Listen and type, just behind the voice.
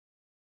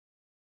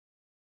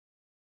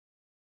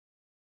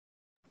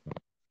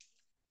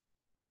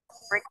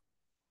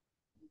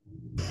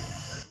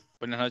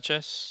Buenas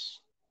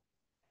noches.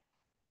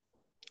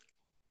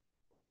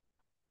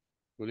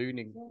 Good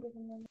evening.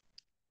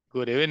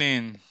 Good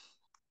evening.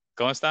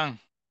 ¿Cómo están?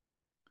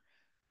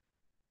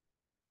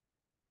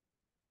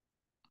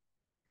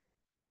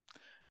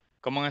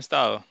 ¿Cómo han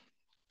estado?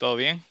 ¿Todo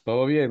bien?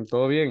 Todo bien,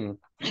 todo bien.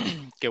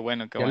 Qué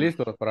bueno, qué ¿Ya bueno.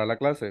 listos para la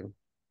clase?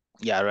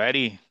 Ya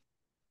ready.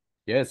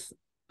 Yes.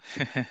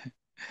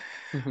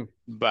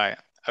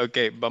 Vaya. Ok,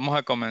 vamos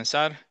a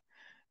comenzar.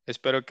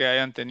 Espero que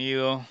hayan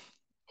tenido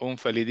un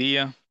feliz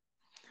día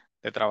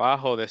de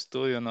trabajo, de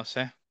estudio, no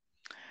sé.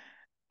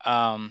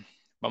 Am,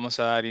 Vamos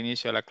a dar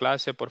inicio a la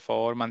clase. Por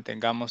favor,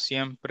 mantengamos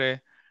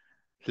siempre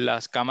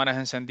las cámaras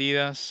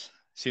encendidas.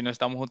 Si no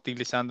estamos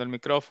utilizando el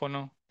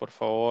micrófono, por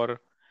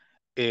favor,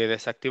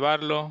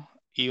 desactivarlo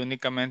y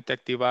únicamente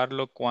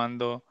activarlo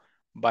cuando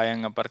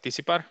vayan a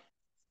participar.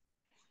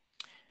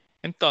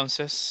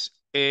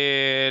 Entonces,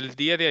 el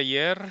día de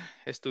ayer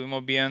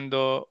estuvimos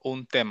viendo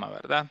un tema,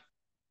 ¿verdad?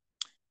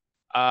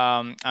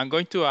 I'm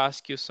going to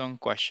ask you some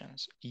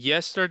questions.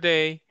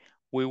 Yesterday,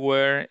 we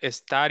were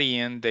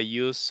studying the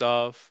use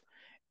of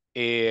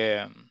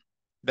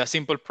the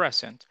simple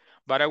present,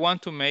 but I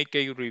want to make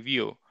a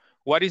review.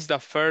 What is the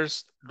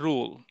first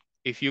rule?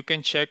 If you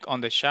can check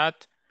on the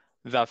chat,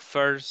 the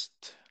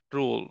first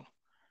rule.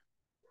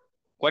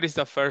 What is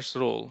the first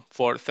rule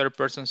for third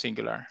person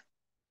singular?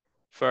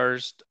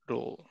 First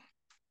rule.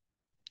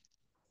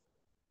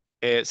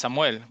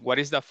 Samuel, what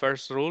is the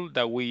first rule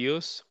that we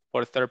use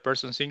for third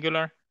person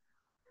singular?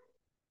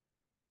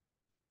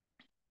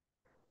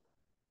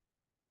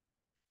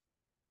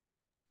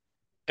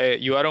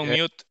 You are on Eh,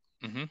 mute.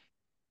 Mhm.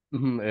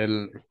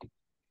 El,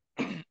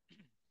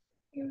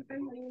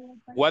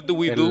 What do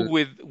we do el,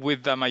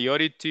 with the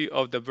majority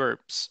of the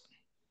verbs?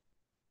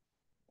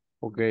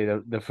 okay,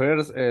 the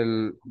first,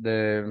 el,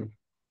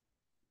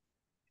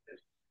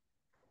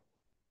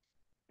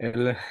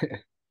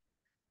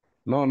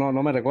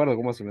 no me recuerdo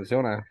cómo se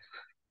menciona.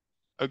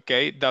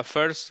 Okay, the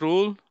first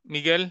rule,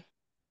 Miguel,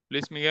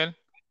 please, Miguel.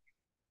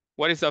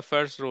 What is the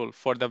first rule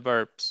for the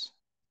verbs?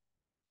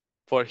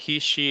 For he,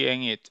 she,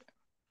 and it.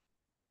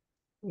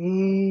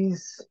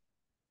 Is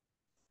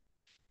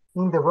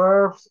in the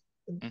verbs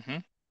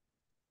Mhm.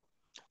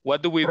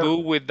 What do we do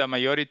with the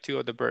majority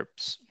of the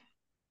verbs?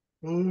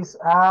 is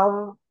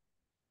add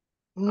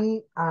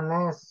e and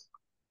s.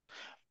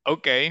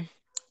 Okay,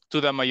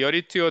 to the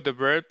majority of the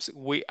verbs,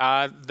 we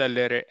add the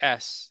letter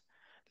S.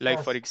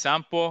 Like for S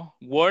example,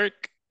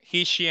 work,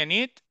 he, she, and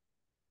it,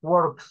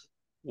 works,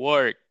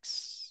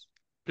 works.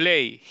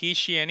 Play, he,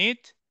 she, and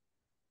it,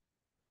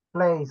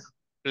 plays,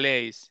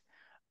 plays.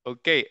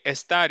 Okay,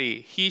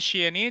 study, he,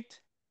 she, and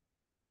it,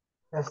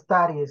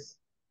 studies.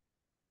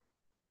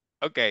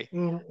 okay,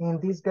 In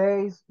this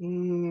case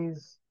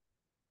is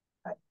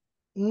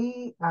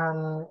e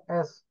and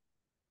s.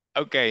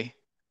 okay.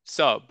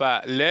 So,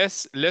 but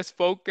let's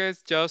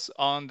focus just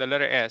on the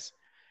letter S.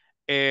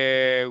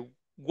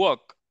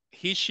 Walk,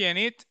 he, she, and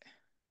it,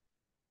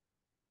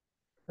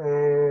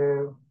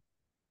 Uh,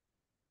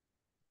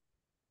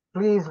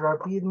 please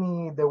repeat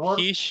me the word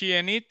he, she,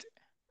 and it,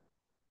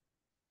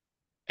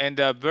 and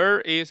the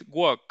verb is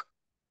walk.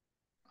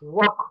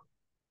 walk.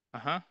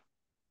 Uh-huh.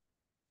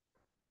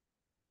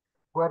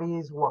 What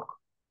is walk?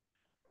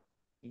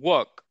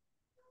 Walk.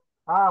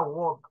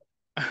 Walk.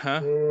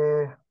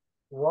 Uh-huh.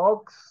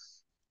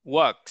 Walks,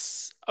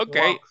 Walks.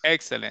 Okay, walks.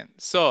 excellent.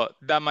 So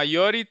the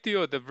majority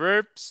of the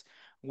verbs,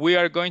 we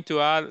are going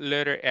to add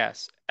letter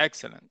S.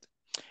 Excellent.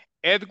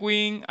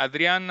 Edwin,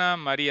 Adriana,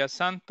 Maria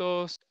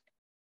Santos,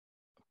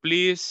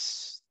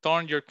 please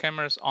turn your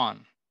cameras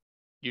on.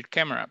 Your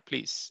camera,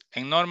 please.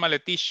 And Norma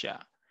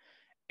Leticia.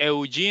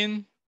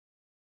 Eugene,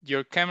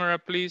 your camera,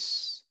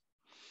 please.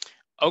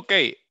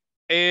 Okay.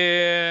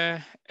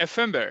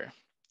 Efember,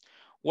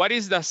 what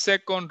is the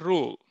second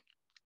rule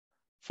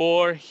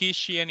for he,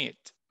 she, and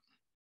it?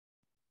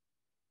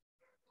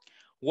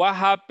 What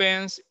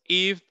happens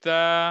if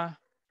the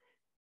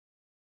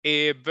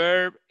a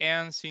verb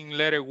ends in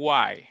letter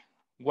Y?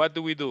 What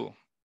do we do?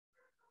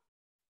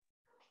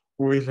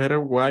 With letter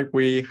Y,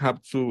 we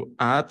have to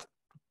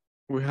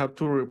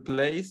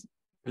replace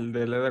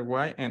the letter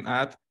Y and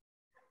add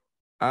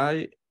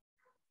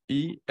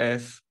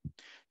IES.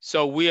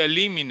 So we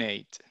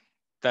eliminate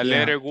the Yeah.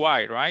 letter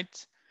Y,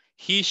 right?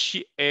 He,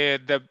 she,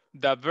 the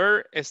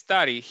verb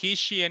study, he,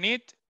 she, and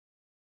it.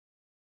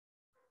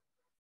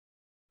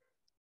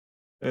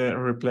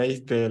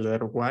 Replace the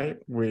letter Y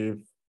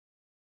with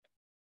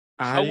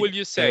How will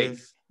you say?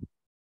 IS.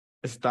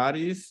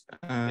 Studies.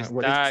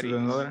 What is Studies.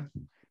 another?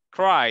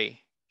 Cry,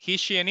 he,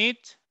 she, and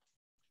it.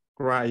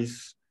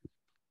 Rise.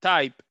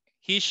 Type,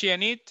 he, she,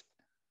 and it.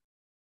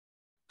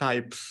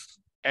 Types.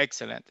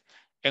 Excellent.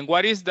 And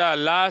what is the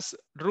last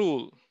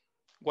rule?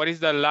 What is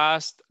the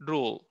last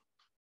rule?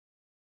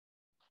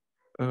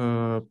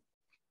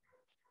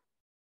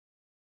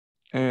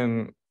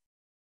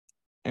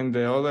 And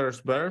the other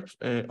verbs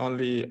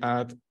only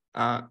add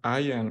I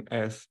and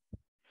S.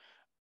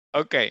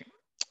 Okay.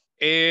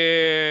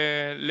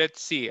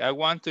 Let's see. I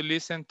want to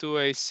listen to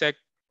a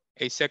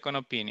second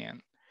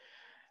opinion.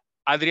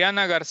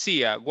 Adriana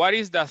Garcia, what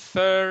is the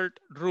third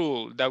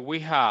rule that we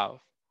have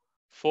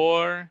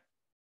for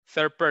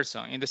third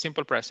person in the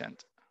simple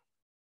present?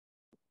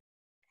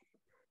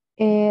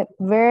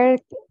 Ver,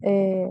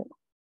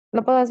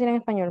 lo puedo decir en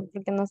español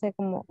porque no sé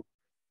cómo.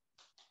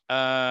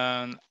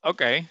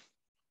 Okay.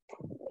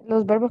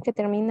 Los verbos que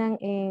terminan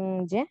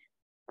en y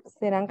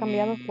serán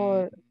cambiados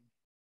por...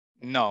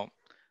 No,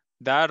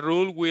 that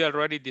rule we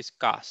already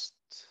discussed.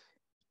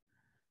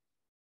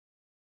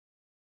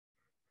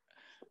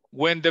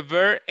 When the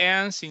verb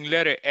ends in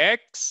letter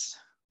X,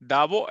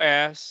 double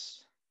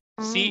S,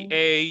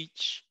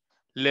 CH,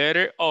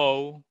 letter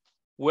O,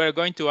 we're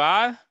going to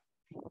add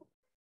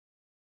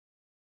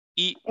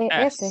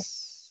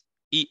ES.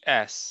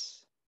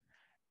 ES.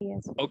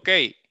 Yes.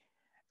 Okay.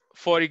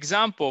 For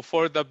example,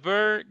 for the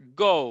verb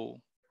go,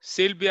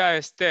 Silvia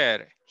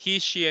Esther, he,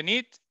 she, and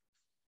it.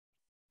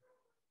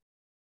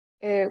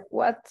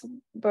 What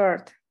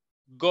bird?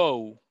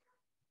 Go.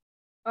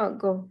 Oh,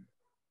 go.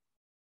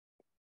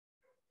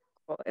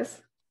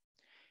 Goes.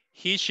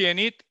 He, she, and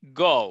it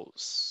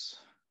goes.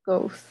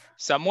 Goes.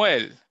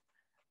 Samuel,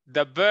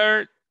 the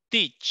verb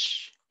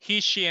teach,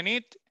 he, she, and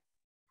it.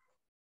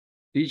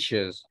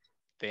 Teaches.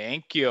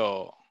 Thank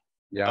you.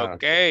 Yeah.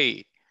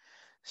 Okay.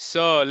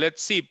 So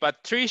let's see.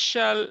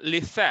 Patricia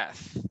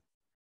Lizeth,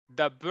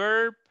 the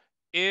verb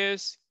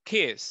is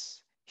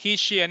kiss, he,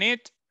 she, and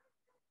it.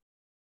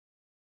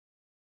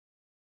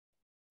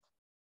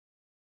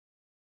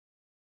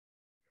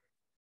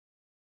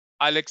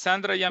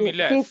 Alexandra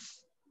Yamilet.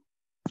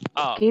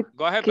 Oh,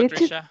 go ahead,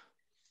 Patricia.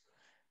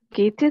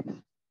 Kisses.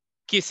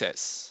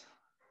 Kisses.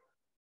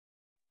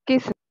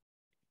 Kisses.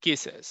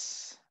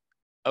 Kisses.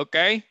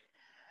 Okay.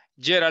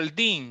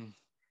 Geraldine,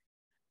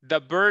 the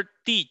verb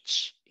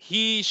teach,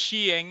 he,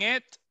 she, and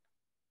it.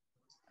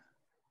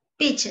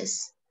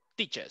 Teaches.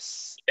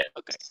 Teaches.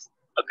 Okay.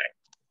 Okay.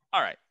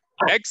 All right.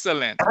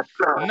 Excellent.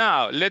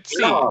 Now, let's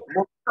see.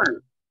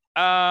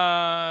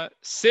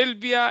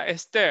 Sylvia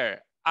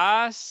Esther,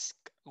 ask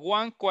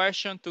one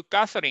question to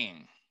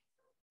Catherine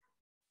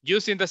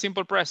using the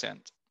simple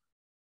present.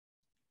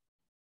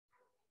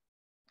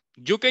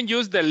 You can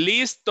use the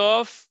list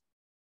of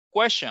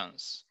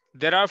questions.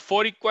 There are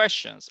 40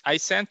 questions. I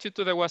sent you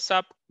to the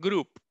WhatsApp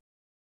group.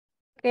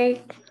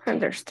 Okay,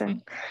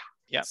 understand.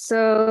 Yeah.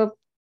 So,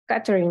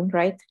 Catherine,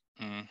 right?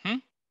 Mm-hmm.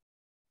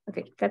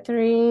 Okay,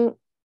 Catherine,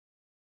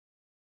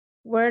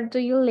 where do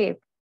you live?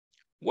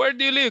 Where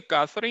do you live,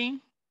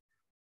 Catherine?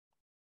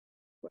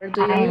 Where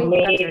do you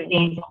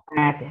live,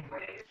 Catherine?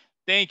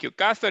 Thank you.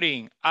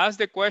 Catherine, ask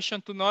the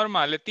question to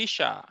Norma,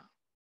 Leticia.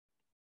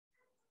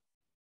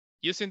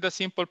 Using the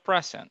simple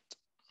present.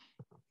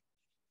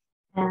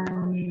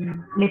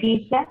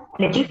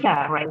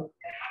 Leticia, right?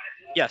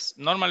 Yes,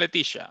 Norma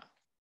Leticia.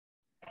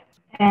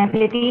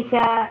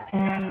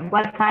 Leticia,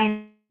 what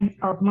kind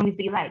of movies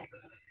do you like?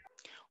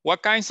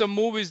 What kinds of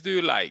movies do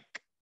you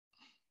like?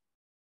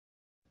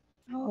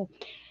 Oh,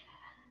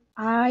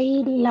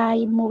 I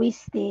like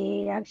movies,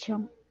 the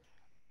action.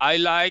 I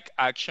like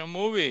action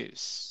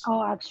movies.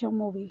 Oh, action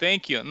movies.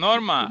 Thank you.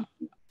 Norma,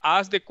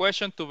 ask the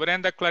question to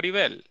Brenda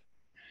Claribel.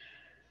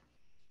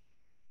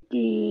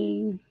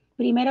 Y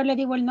primero le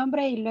digo el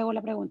nombre y luego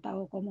la pregunta,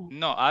 ¿o cómo?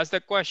 No, ask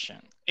the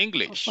question.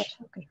 English. Oh,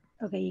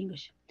 okay,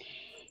 English.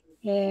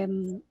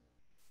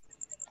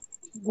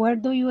 Where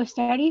do you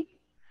study?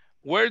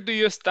 Where do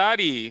you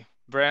study,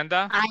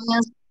 Brenda?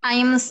 I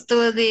am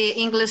studying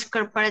English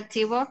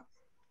Corporativo.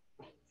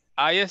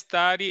 I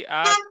study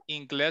at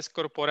Inglés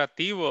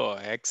Corporativo.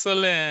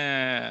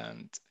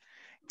 Excellent.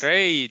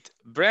 Great.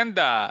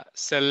 Brenda,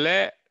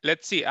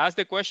 let's see, ask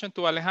the question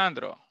to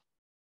Alejandro.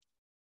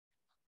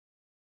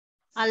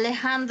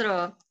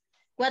 Alejandro,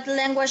 what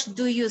language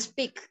do you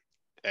speak?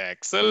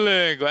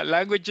 Excellent. What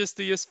languages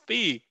do you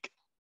speak?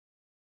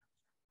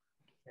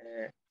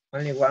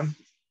 Only one.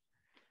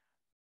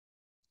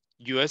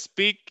 You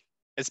speak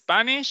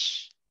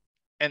Spanish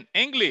and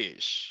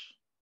English.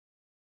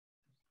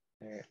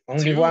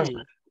 Only Two. one.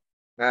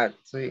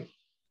 Three.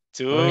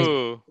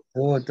 Two.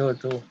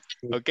 Two.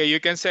 Okay, you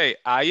can say,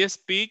 I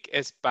speak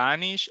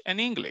Spanish and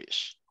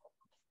English.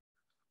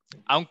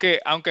 Aunque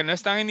no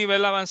están en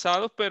nivel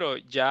avanzado, pero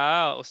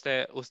ya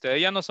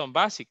ustedes ya no son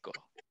básicos.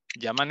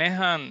 Ya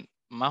manejan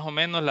más o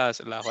menos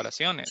las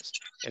oraciones,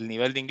 el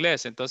nivel de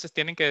inglés. Entonces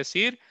tienen que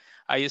decir,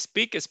 I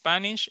speak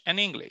Spanish and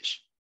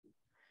English.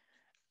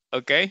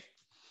 Okay.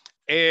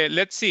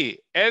 Let's see.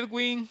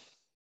 Edwin,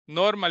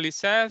 Norma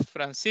Lizeth,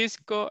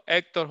 Francisco,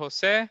 Héctor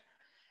José,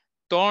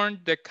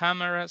 turn the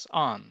cameras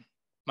on.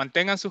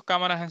 Mantengan sus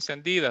cámaras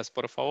encendidas,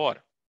 por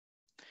favor.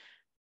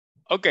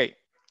 Okay.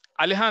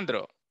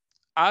 Alejandro,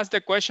 ask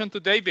the question to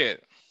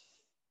David.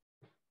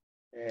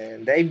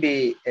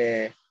 David,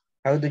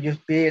 how do you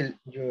spell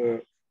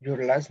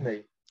your last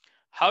name?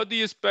 How do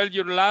you spell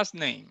your last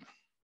name?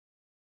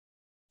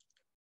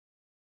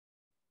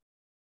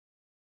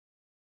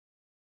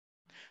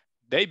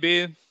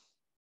 David.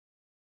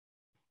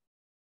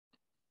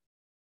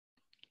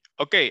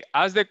 Okay,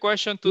 ask the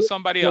question to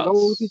somebody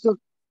else.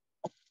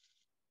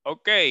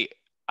 Okay,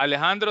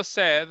 Alejandro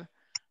said,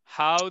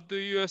 How do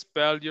you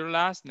spell your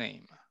last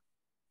name?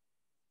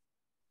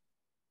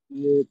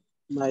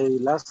 My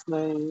last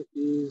name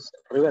is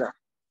Rivera.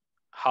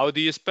 How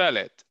do you spell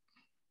it?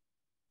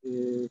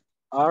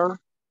 R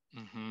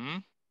Mm-hmm.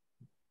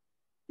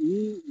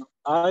 E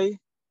I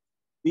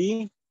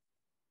B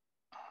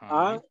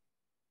Uh-huh. A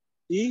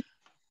E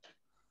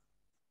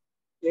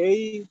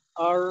A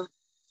R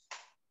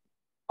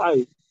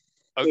I.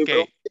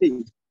 Okay.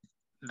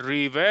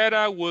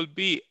 Rivera will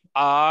be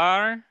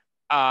R-I-V-E-R-A.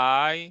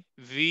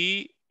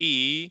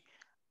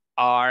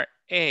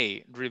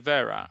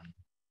 Rivera.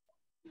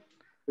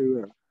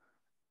 Rivera.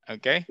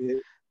 Okay.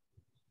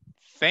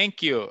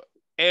 Thank you.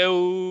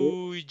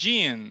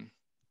 Eugene,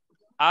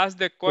 ask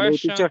the Hello,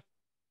 question. teacher.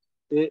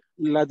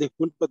 Las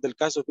disculpas del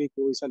caso que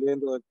voy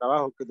saliendo del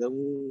trabajo, que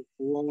hubo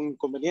un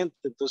inconveniente,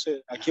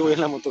 entonces aquí voy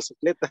en la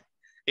motocicleta.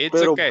 It's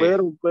okay.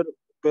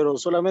 Pero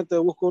solamente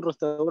busco un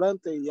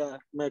restaurante y ya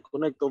me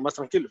conecto más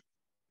tranquilo.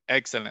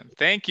 Excellent.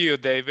 Thank you,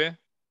 David.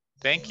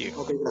 Thank you.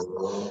 Okay,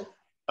 gracias.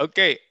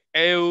 Okay,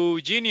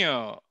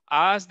 Eugenio,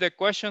 ask the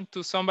question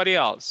to somebody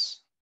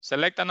else.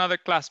 Select another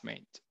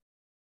classmate.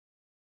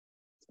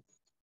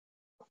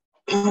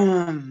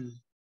 I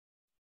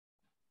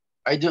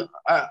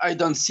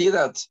don't see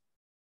that.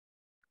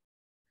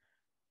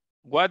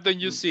 What don't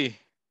you see?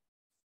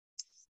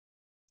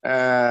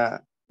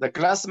 The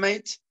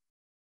classmate.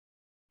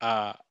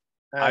 I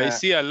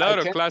see a lot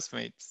of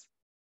classmates.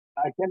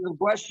 I cannot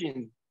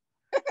question.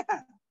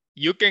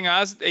 You can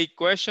ask a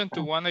question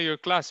to one of your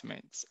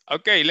classmates.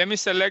 Okay, let me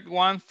select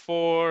one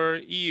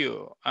for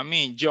you. I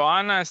mean,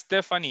 Joanna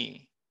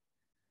Stephanie.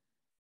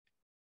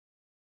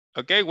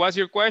 Okay, what's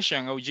your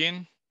question,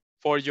 Eugene?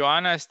 For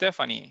Joanna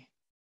Stephanie.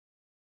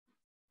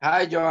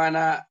 Hi,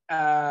 Joanna.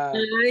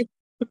 Hi.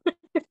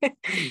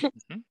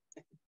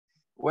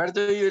 Where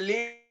do you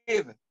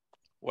live?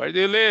 Where do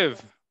you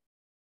live?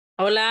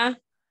 Hola.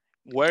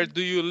 Where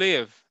do you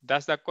live?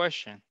 That's the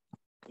question.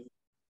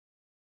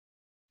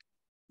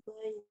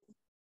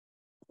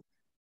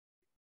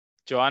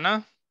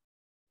 Joanna,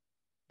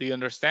 do you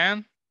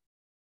understand?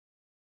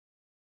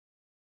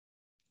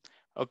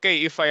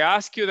 Okay, if I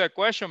ask you the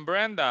question,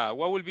 Brenda,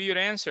 what will be your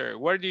answer?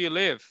 Where do you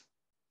live?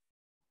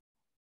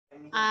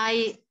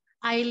 I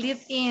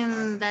live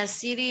in the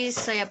city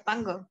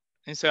Soyapango.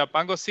 In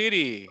Soyapango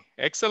City.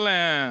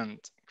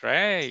 Excellent.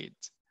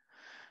 Great.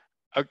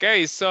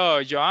 Okay,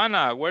 so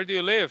Joanna, where do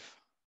you live?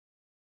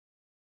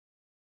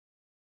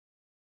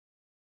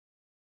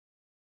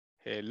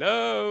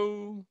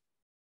 Hello.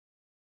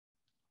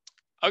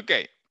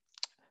 Okay,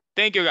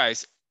 thank you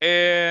guys.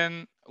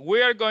 And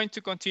we are going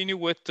to continue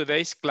with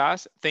today's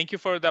class. Thank you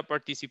for the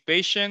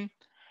participation.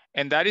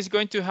 And that is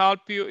going to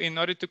help you in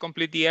order to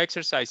complete the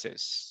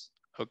exercises.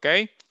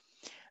 Okay,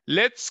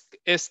 let's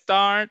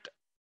start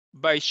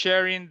by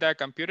sharing the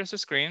computer's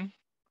screen.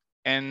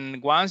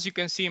 And once you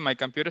can see my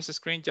computer's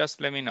screen,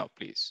 just let me know,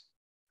 please.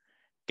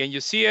 Can you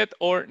see it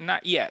or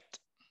not yet?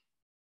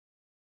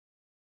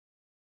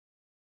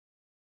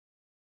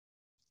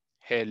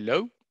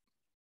 Hello?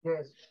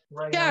 Yes,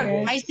 right Sure,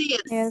 now. I see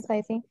it. Yes,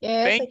 I see.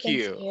 Yes, Thank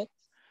you.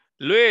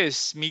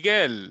 Luis,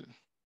 Miguel,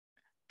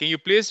 can you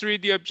please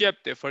read the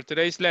objective for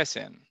today's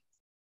lesson?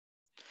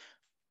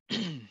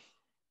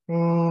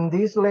 In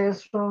this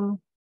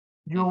lesson,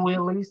 you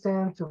will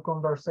listen to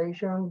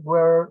conversation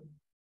where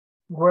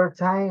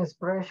time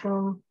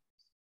expressions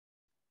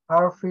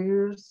are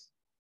first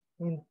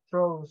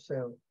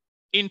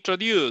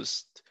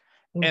Introduced.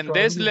 In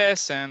this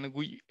lesson,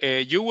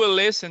 you will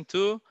listen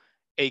to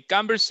a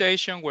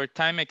conversation where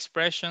time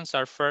expressions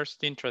are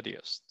first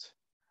introduced.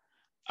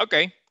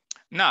 Okay,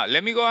 now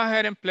let me go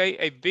ahead and play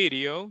a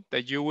video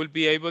that you will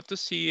be able to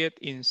see it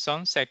in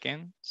some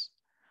seconds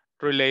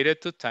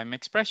related to time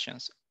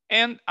expressions.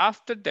 And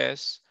after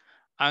this,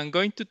 I'm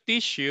going to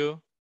teach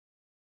you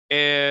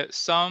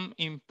some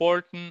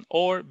important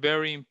or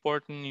very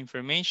important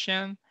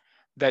information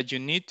that you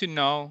need to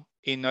know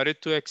in order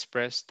to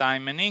express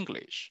time in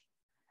English.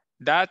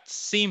 That's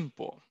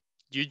simple.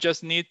 You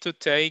just need to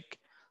take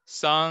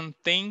some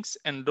things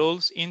and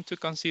rules into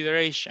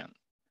consideration.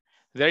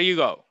 There you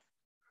go.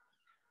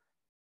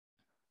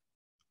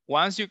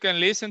 Once you can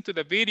listen to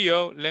the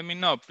video, let me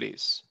know,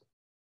 please.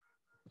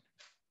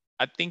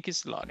 I think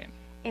it's loading.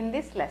 In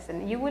this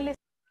lesson, you will listen.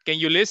 Can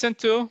you listen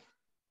to?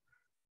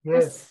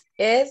 Yes.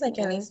 Yes, I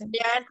can listen.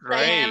 Yes,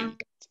 I am.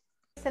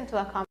 Listen to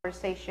a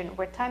conversation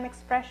where time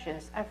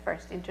expressions are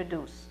first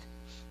introduced.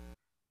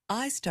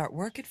 I start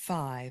work at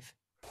 5.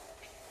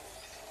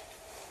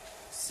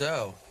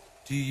 So,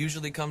 do you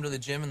usually come to the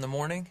gym in the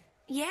morning?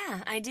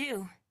 Yeah, I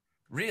do.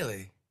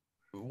 Really?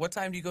 What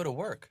time do you go to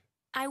work?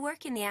 I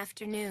work in the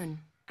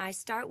afternoon. I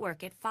start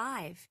work at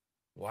 5.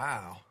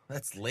 Wow,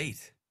 that's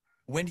late.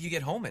 When do you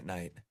get home at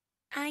night?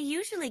 I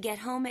usually get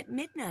home at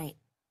midnight.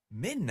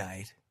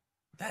 Midnight?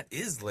 That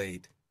is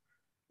late.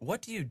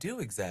 What do you do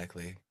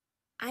exactly?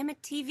 I'm a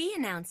TV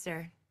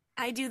announcer.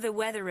 I do the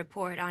weather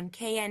report on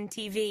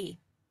KNTV.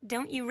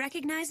 Don't you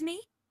recognize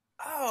me?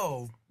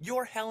 Oh,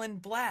 you're Helen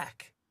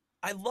Black.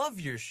 I love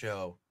your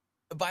show.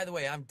 By the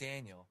way, I'm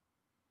Daniel.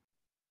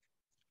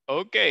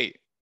 Okay,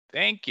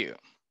 Thank you.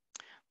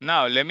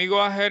 Now, let me go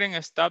ahead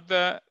and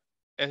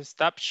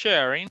stop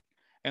sharing,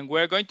 and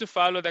we're going to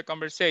follow the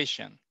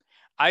conversation.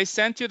 I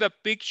sent you the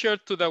picture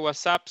to the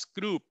WhatsApp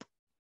group.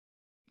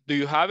 Do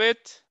you have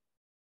it?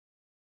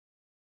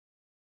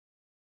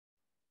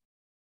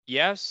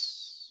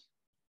 Yes.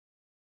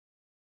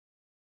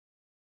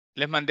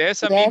 Les mandé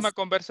esa misma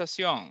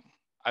conversación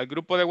al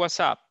grupo de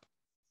WhatsApp.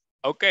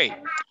 Okay.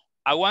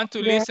 I want to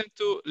listen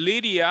to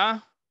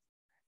Lydia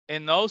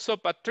and also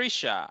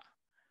Patricia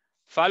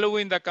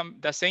following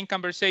the same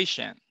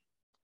conversation.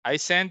 I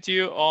sent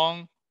you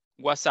on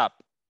WhatsApp.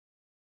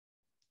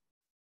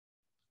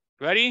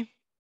 Ready?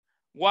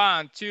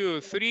 1,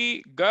 2,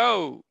 3,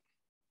 go.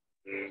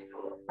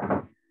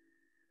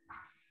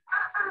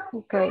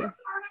 Okay.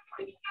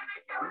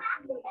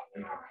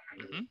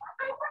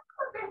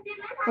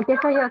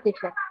 Empiezo yo,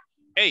 teacher.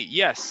 Hey,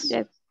 yes.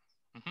 Yes.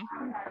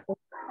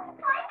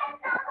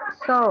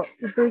 So,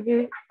 do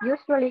you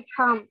usually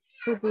come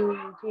to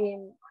the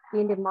gym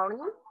in the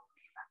morning?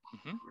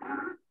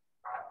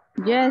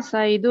 Yes,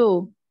 I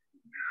do.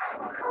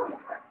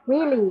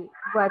 Really?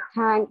 What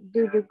time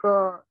do you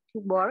go to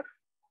work?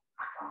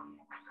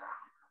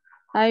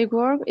 I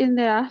work in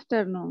the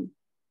afternoon.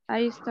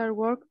 I start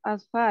work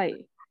at 5.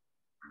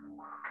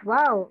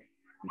 Wow,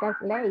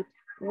 that's late.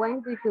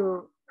 When do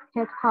you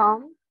head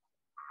home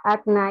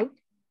at night?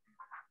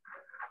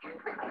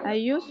 I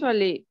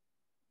usually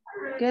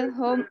get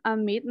home at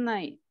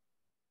midnight.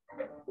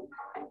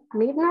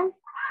 Midnight?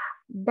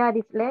 That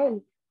is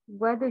late.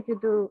 What do you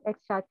do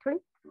exactly?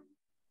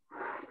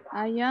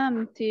 I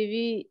am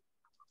TV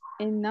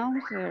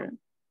announcer.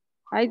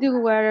 I do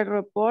weather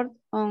report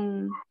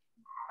on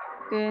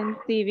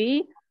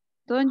TV.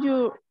 Don't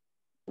you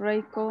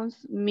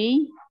recognize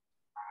me?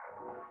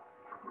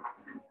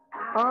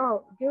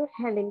 Oh, you're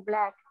Helen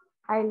Black.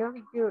 I love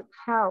your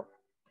show.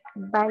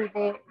 By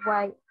the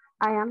way,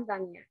 I am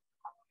Daniel.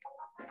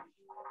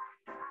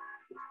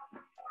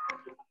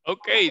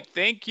 Okay,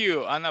 thank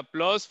you. An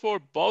applause for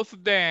both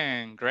of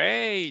them.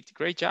 Great,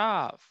 great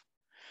job.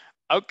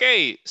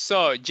 Okay,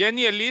 so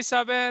Jenny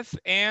Elizabeth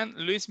and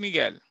Luis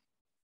Miguel.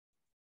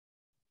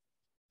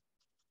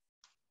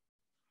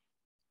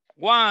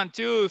 1,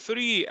 2,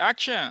 3,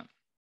 action.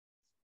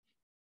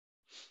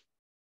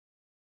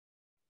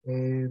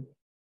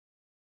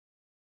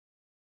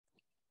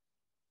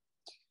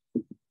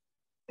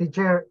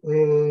 Teacher,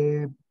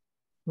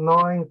 no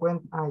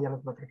encuentro. Ya lo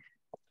encontré.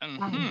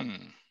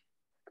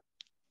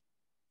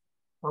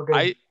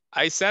 Okay.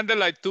 I sent it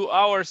like 2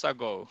 hours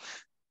ago.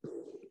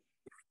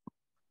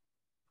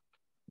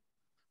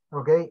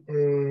 Okay.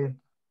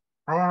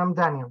 I am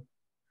Daniel.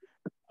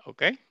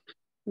 Okay.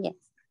 Yes.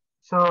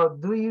 So,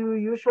 do you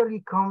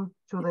usually come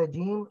to the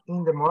gym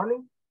in the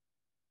morning?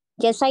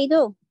 Yes, I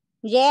do.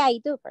 Yeah, I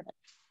do.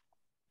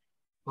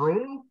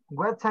 Really?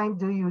 What time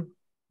do you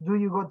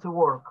go to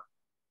work?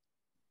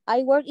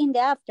 I work in the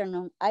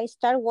afternoon. I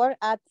start work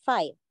at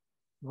 5.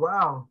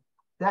 Wow,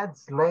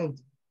 that's late.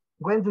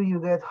 When do you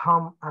get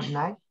home at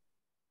night?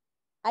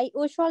 I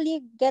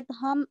usually get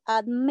home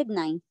at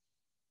midnight.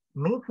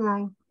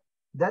 Midnight?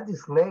 That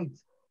is late.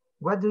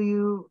 What do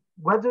you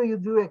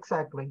do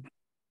exactly?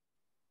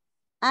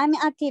 I'm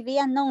a TV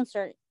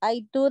announcer.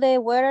 I do the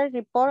weather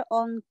report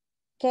on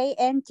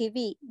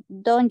KNTV.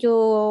 Don't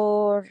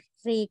you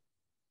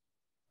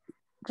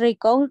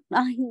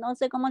no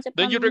sé cómo se pronuncia.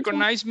 Don't you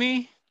recognize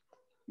me?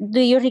 Do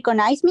you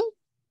recognize me?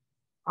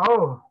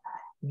 Oh,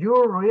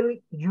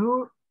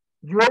 you're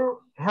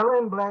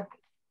Helen Black.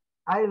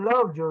 I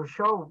love your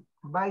show.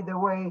 By the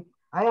way,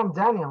 I am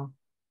Daniel.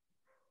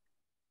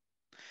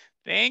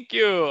 Thank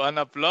you. An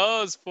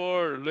applause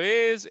for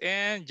Luis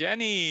and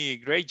Jenny.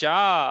 Great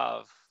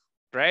job.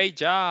 Great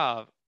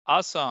job.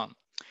 Awesome.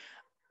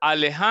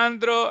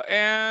 Alejandro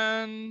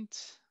and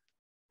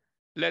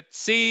let's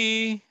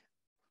see.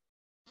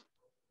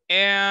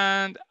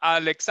 And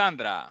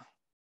Alexandra.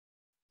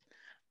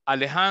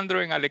 Alejandro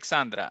and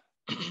Alexandra.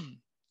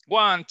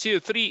 1, 2,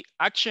 3,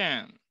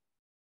 action.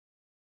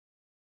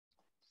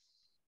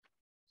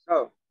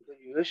 So, do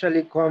you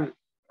usually come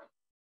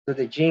to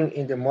the gym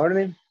in the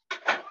morning?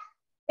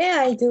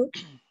 Yeah, I do.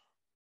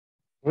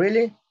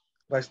 Really?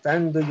 What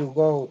time do you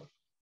go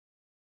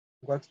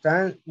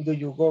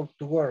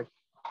to work?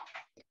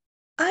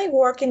 I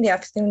work in the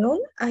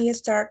afternoon. I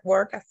start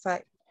work at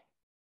 5.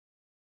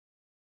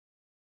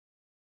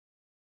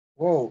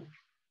 Whoa,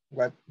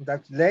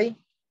 that's late?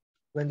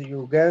 When do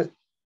you get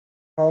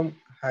home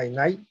at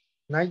night?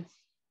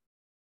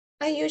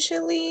 I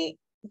usually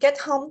get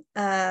home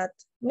at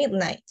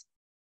midnight.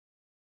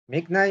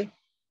 Midnight?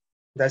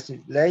 That's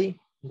late?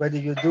 What do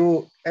you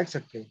do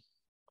exactly?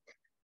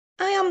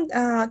 I am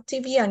a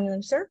TV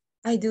announcer.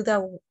 I do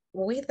the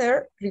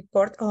weather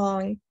report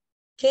on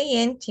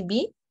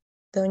KNTV.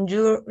 Don't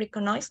you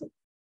recognize me?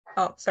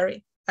 Oh,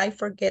 sorry. I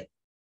forget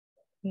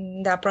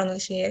the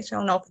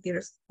pronunciation of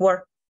this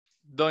word.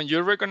 Don't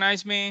you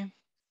recognize me?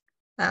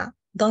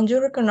 Don't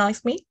you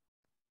recognize me?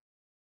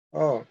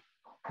 Oh,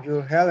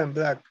 you're Helen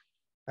Black.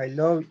 I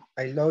love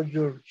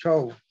your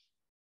show.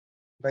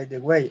 By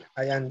the way,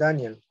 I am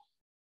Daniel.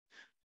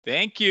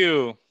 Thank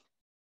you.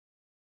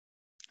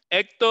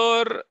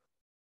 Héctor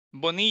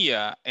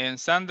Bonilla and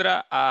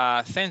Sandra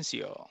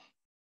Asensio.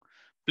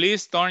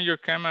 Please turn your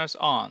cameras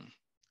on.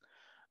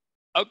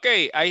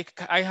 Okay,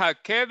 I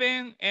have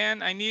Kevin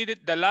and I needed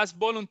the last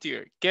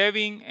volunteer.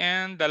 Kevin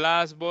and the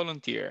last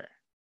volunteer.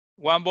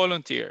 One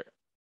volunteer.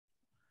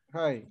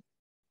 Hi.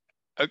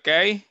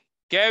 Okay,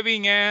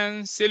 Kevin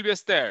and Sylvia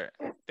Esther.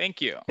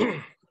 Thank you.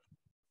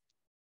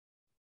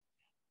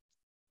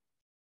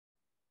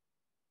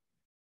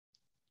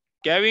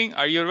 Kevin,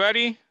 are you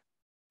ready?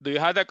 Do you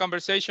have the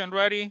conversation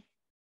ready?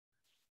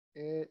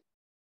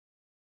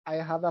 I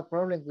have a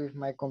problem with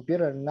my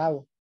computer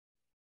now.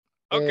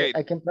 Okay.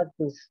 I can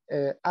practice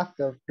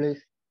after,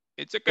 please.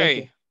 It's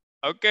okay.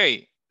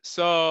 Okay,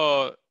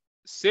 so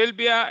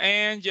Sylvia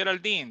and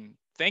Geraldine.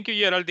 Thank you,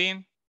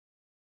 Geraldine.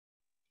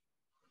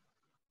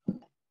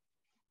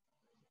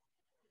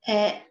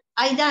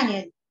 I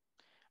Daniel.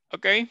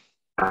 Okay.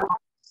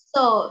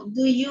 So,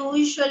 do you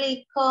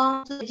usually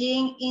come to the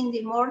gym in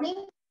the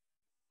morning?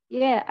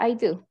 Yeah, I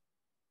do.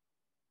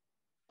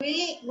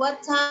 Really?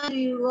 What time do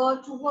you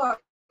go to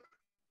work?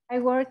 I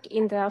work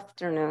in the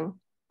afternoon.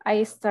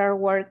 I start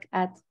work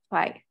at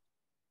 5.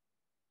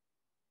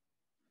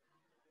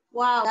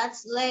 Wow,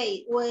 that's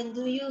late. When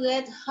do you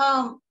get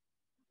home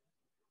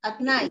at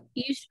night?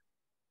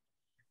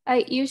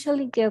 I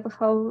usually get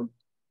home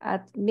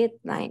at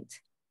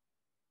midnight.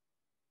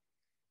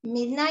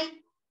 Midnight?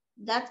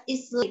 That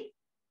is late.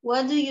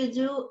 What do you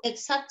do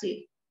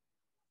exactly?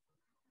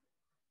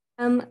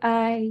 I'm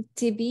a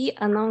TV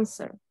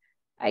announcer.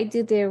 I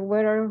do the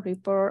weather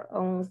report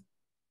on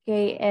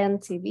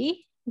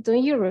KNTV.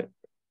 Don't you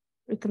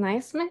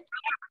recognize me?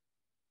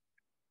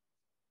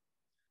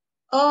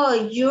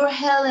 Oh, you're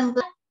Helen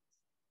Black.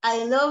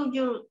 I love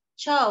your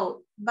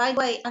show. By the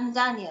way, I'm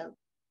Daniel.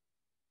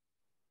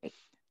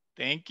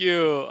 Thank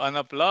you. An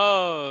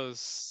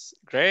applause.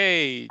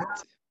 Great.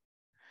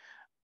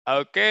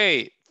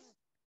 Okay.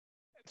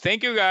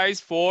 Thank you guys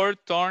for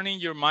turning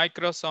your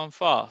microphones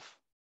off.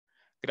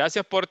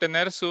 Gracias por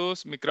tener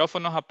sus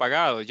micrófonos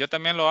apagados. Yo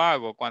también lo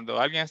hago cuando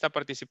alguien está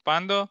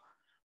participando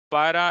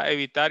para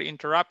evitar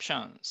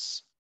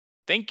interruptions.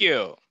 Thank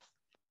you.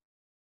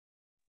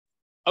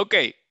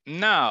 Okay,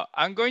 now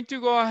I'm going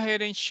to go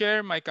ahead and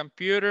share my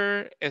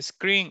computer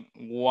screen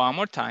one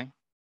more time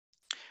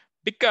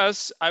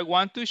because I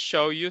want to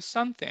show you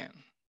something.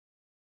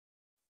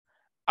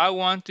 I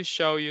want to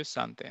show you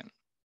something.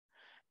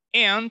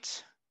 And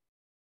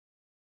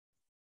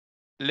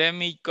let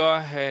me go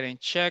ahead and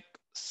check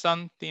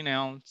something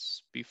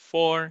else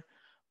before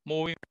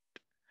moving.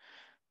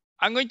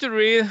 I'm going to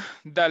read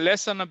the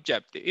lesson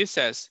objective. It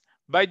says,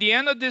 by the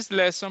end of this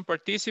lesson,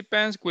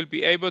 participants will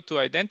be able to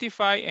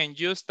identify and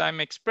use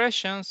time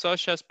expressions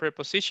such as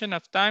preposition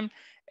of time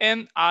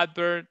and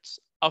adverbs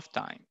of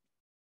time.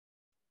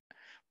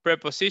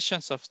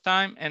 Prepositions of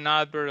time and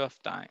adverb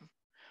of time.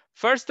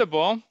 First of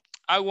all,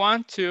 I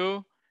want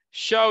to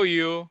show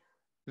you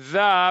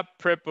the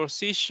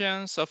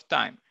prepositions of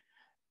time.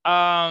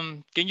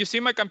 Can you see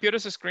my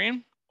computer's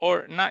screen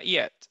or not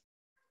yet?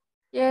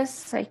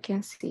 Yes, I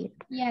can see it.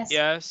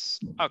 Yes,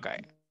 okay.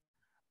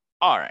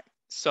 All right,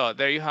 so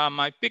there you have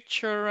my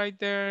picture right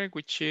there,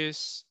 which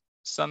is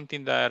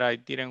something that I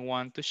didn't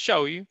want to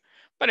show you.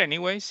 But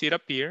anyways, it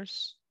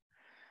appears.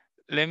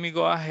 Let me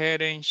go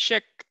ahead and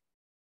check.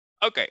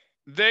 Okay,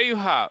 there you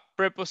have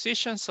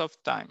prepositions of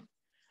time.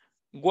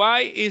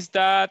 Why is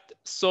that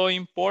so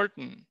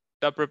important,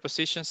 the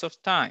prepositions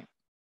of time?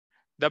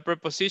 The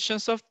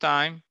prepositions of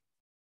time,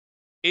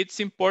 it's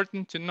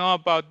important to know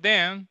about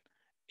them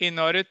in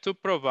order to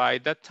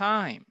provide the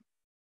time.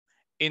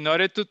 In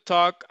order to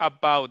talk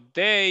about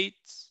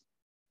dates,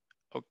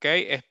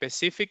 okay, a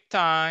specific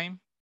time,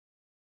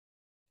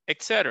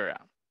 etc.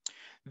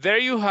 There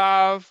you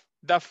have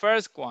the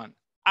first one,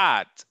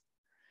 at.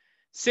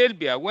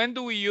 Sylvia, when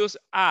do we use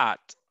at?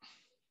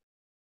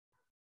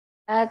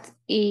 At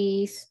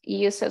is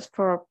used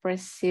for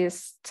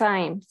precise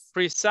times.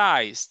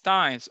 Precise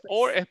times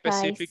or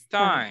specific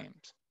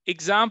times.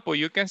 Example,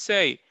 you can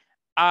say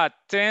at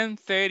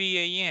 10:30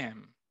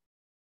 a.m.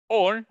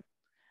 or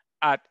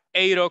at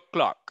 8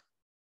 o'clock.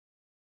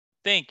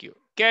 Thank you.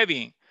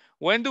 Kevin,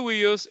 when do we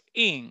use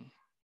in?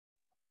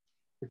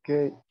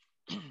 Okay.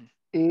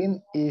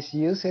 In is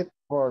used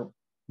for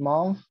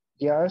months,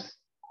 years,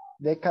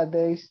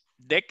 decades,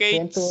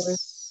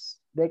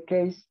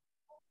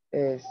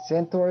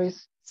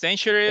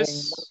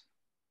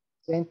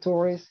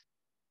 centuries,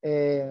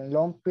 and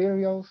long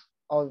periods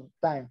of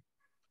time.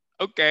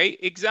 Okay,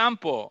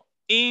 example,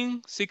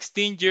 in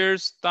 16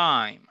 years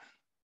time.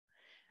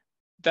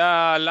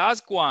 The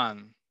last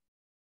one,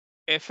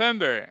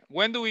 ephemeral,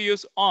 when do we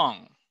use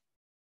on?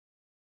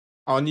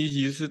 On is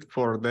used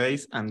for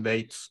days and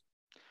dates.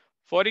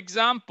 For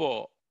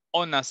example,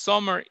 on a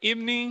summer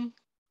evening,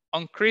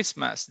 on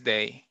Christmas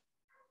Day.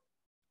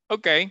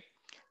 Okay,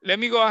 let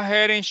me go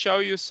ahead and show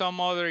you some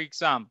other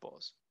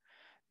examples.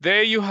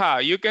 There you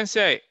have, you can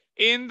say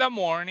in the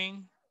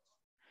morning,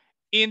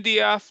 in the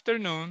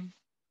afternoon,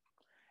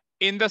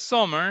 in the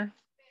summer,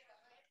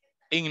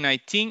 in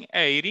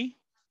 1980,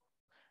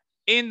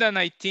 in the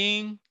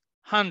 1900s,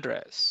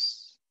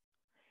 hundreds.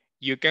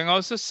 You can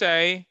also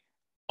say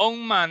on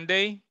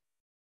Monday,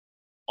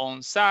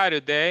 on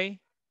Saturday,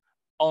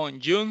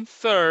 on June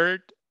 3rd,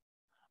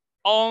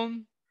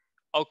 on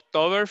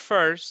October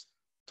 1st,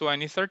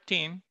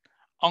 2013,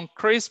 on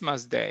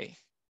Christmas Day.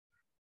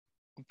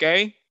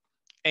 Okay?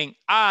 And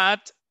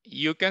at,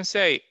 you can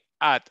say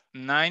at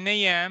 9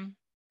 a.m.,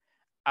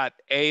 at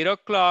 8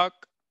 o'clock,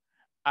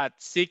 at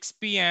 6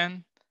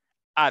 p.m.,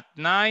 at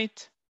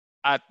night,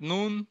 at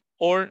noon,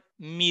 or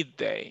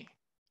midday.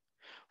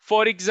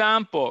 For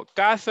example,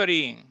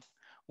 Catherine,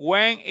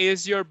 when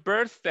is your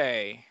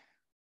birthday?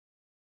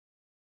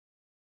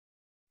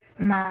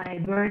 My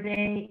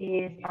birthday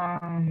is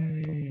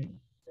on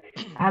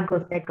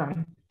August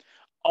 2nd.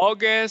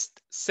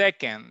 August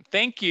 2nd.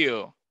 Thank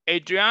you.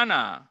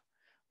 Adriana,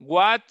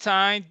 what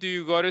time do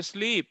you go to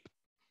sleep?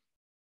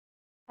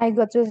 I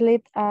go to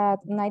sleep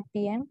at 9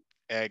 p.m.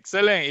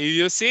 Excellent.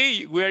 You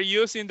see, we're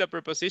using the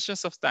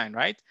prepositions of time,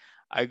 right?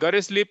 I go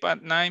to sleep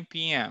at 9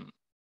 p.m.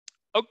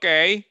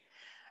 Okay.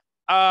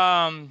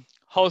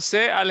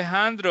 Jose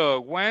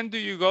Alejandro, when do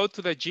you go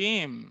to the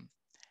gym?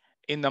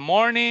 In the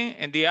morning,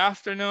 in the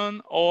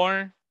afternoon,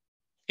 or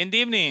in the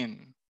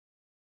evening?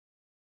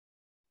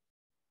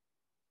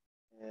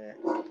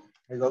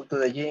 I go to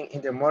the gym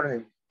in the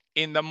morning.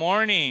 In the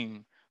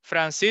morning.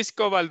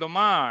 Francisco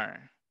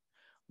Valdomar,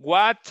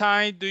 what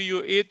time do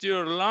you eat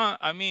your lunch?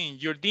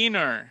 Your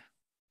dinner?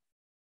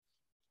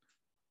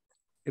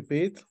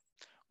 Repeat.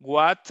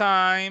 What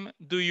time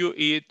do you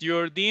eat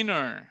your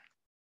dinner?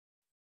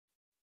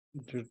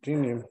 Your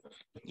dinner.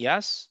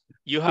 Yes,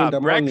 you In have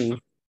the breakfast.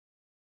 morning.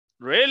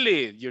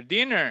 Really, your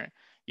dinner.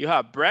 You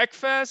have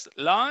breakfast,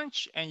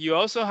 lunch, and you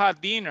also have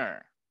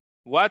dinner.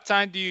 What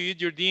time do you eat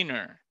your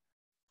dinner?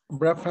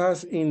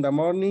 Breakfast in the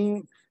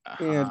morning,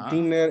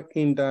 dinner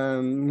in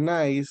the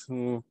night.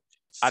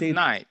 At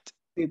night.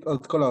 6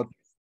 o'clock.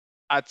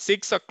 At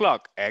 6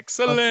 o'clock.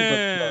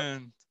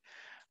 Excellent.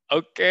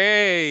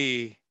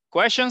 Okay.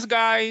 Questions,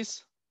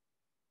 guys?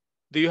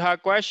 Do you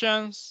have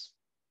questions?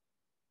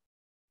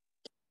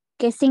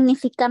 ¿Qué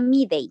significa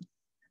midday?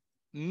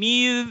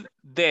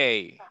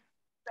 Midday.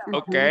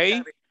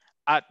 Okay.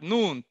 At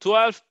noon,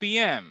 12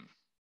 p.m.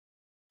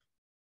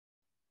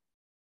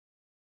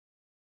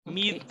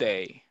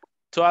 Midday,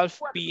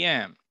 12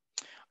 p.m.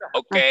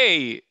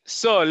 Okay,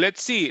 so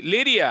let's see.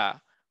 Lydia,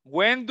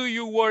 when do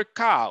you work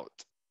out?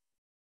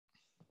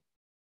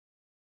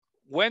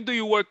 When do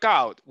you work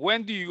out?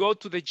 When do you go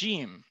to the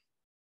gym?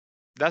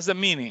 That's the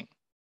meaning.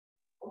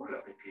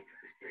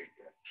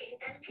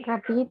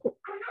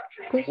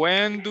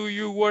 When do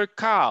you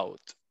work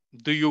out?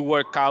 Do you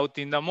work out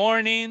in the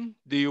morning?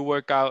 Do you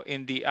work out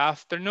in the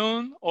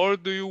afternoon? Or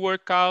do you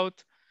work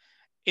out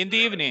in the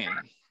evening?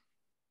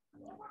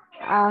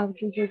 Do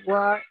you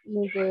work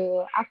in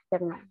the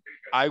afternoon?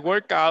 I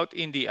work out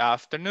in the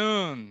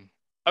afternoon.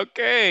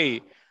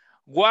 Okay.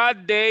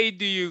 What day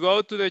do you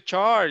go to the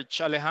church,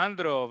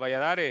 Alejandro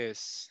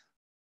Valladares?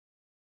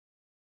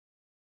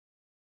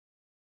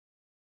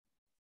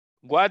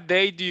 What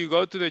day do you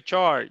go to the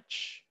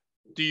church?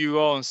 Do you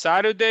go on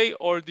Saturday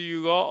or do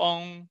you go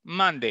on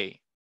Monday?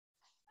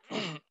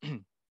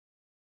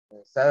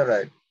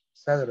 Saturday.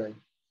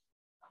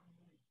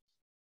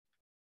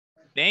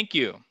 Thank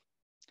you.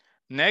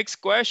 Next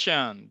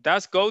question.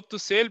 Let's go to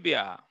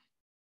Sylvia.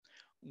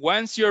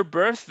 When's your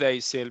birthday,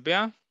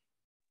 Sylvia?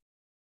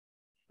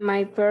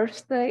 My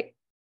birthday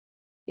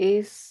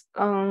is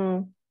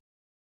on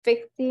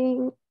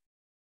 15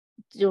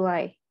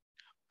 July.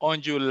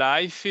 On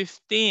July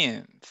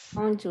 15th.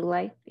 On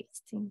July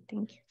 15th,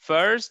 thank you.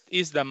 First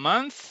is the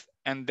month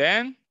and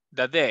then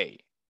the day.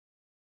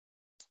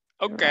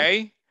 Okay.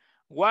 Right.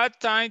 What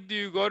time do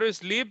you go to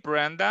sleep,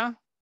 Brenda?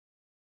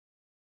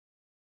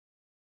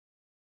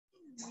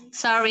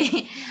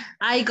 Sorry,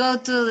 I go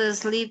to the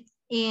sleep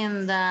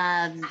in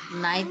the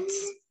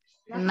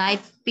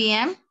night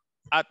p.m.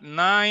 At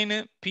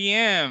 9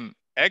 p.m.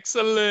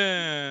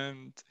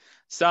 Excellent.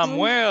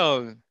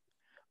 Samuel,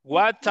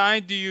 what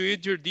time do you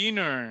eat your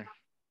dinner?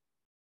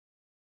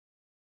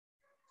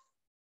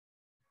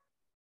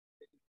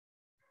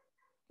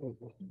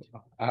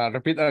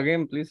 Repeat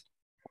again, please.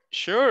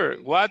 Sure.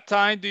 What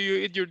time do you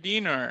eat your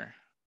dinner?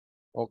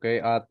 Okay,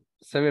 at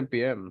 7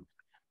 p.m.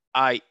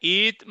 I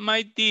eat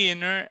my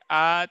dinner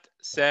at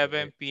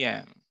 7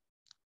 p.m.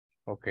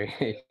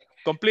 Okay.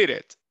 Complete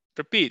it.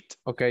 Repeat.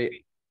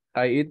 Okay.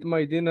 I eat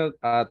my dinner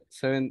at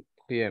 7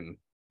 p.m.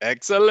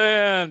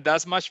 Excellent.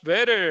 That's much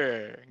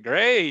better.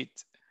 Great.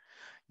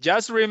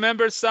 Just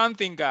remember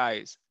something,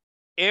 guys.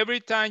 Every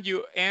time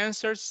you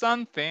answer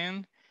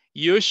something,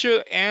 you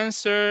should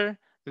answer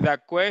the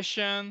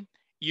question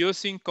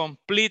using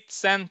complete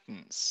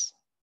sentence.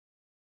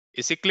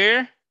 Is it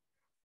clear?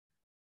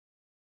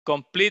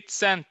 Complete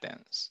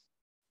sentence.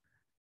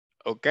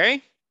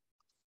 Okay?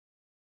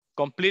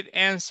 Complete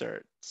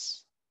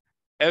answers.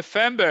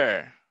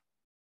 Efember,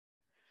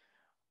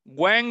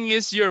 when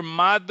is your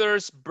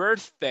mother's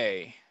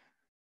birthday?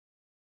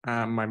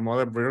 My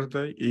mother's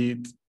birthday,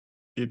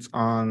 it's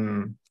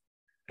on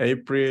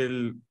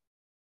April.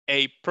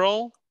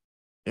 April?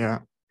 Yeah.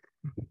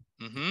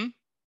 And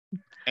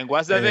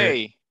what's the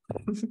day?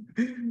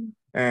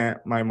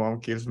 My mom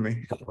kills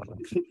me.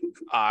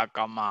 Ah,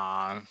 come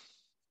on.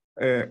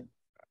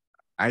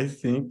 I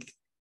think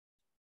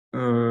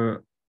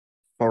 14,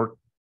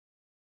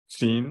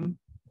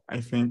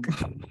 I think.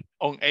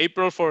 On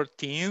April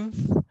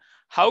 14th?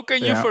 How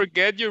can you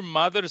forget your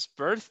mother's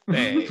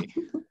birthday?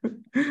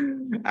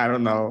 I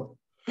don't know.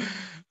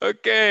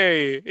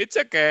 Okay, it's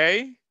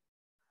okay.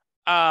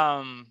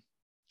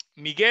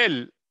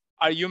 Miguel,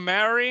 are you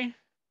married?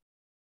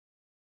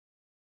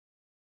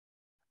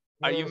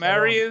 Are you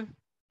married?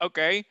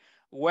 Okay.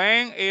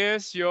 When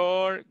is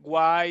your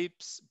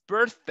wife's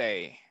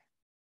birthday?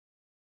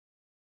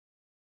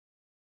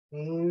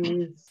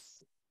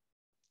 His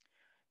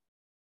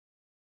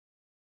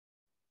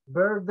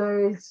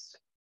birthdays.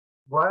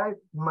 My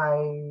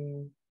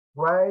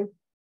wife.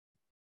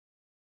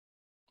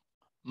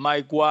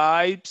 My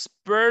wife's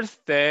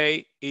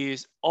birthday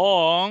is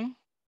on.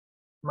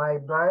 My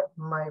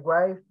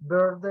wife's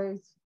birthday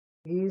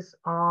is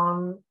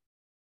on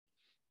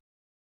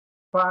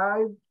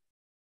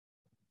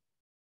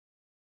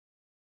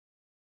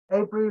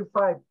April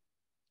 5.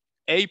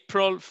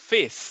 April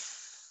 5th.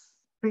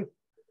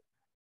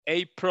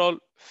 April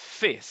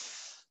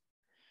 5th.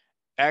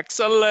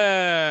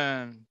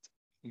 Excellent.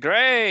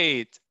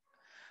 Great.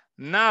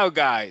 Now,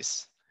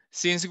 guys,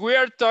 since we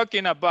are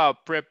talking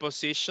about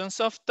prepositions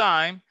of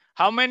time,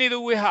 how many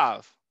do we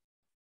have?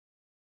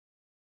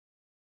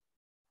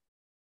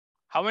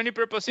 How many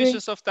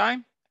prepositions of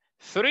time?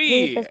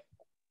 3.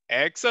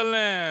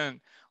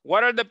 Excellent.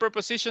 What are the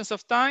prepositions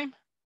of time?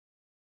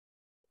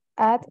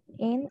 At,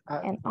 in,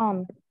 and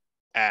on.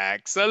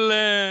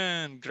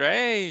 Excellent.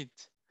 Great.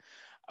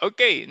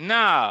 Okay,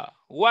 now,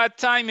 what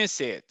time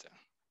is it?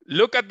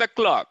 Look at the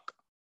clock.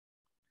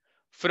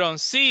 From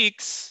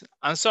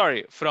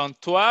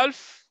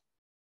 12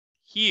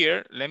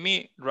 here, let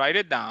me write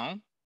it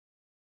down.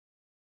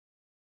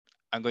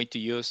 I'm going to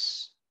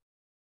use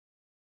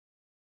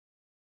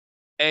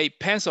a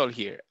pencil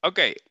here.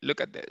 Okay,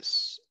 look at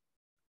this.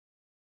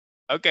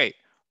 Okay,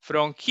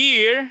 from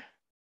here,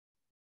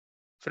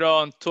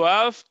 from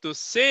 12 to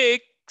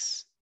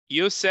 6,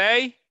 you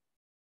say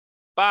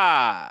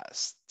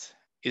past.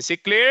 Is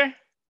it clear?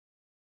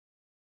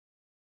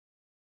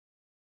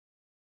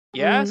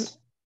 Yes?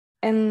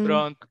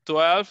 From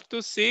 12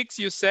 to 6,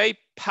 you say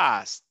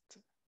past.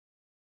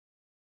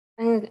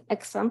 An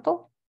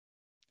example?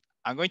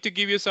 I'm going to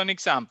give you some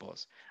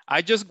examples.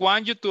 I just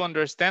want you to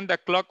understand the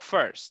clock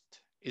first.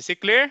 Is it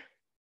clear?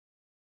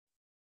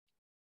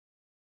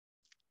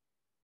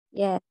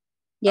 Yeah.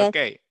 Yes.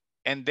 Okay.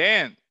 And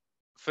then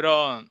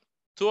from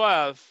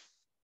 12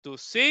 to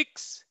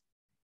 6,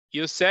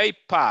 you say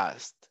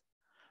past.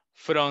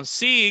 From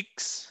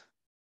 6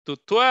 to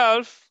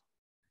 12,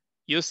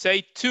 you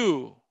say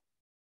to.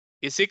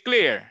 Is it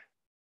clear?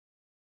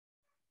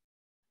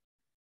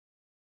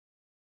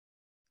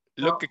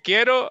 Lo que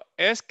quiero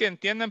es que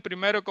entiendan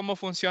primero cómo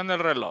funciona el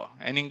reloj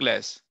en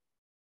inglés.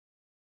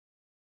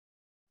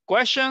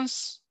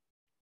 Questions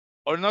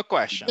or no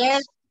questions?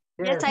 Yes,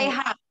 I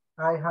have.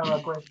 I have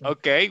a question.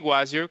 Okay,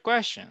 what's your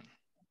question?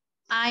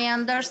 I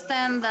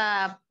understand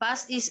the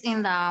past is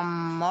in the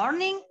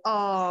morning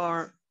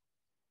or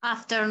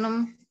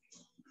afternoon.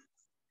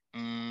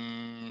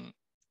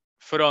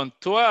 From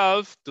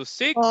 12 to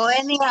 6. Or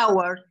any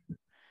hour.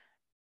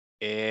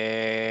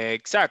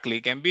 Exactly.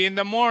 It can be in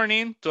the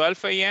morning,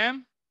 12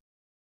 a.m.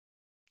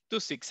 to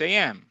 6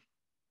 a.m.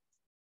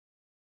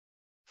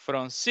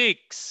 From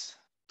 6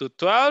 to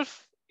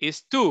 12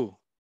 is 2.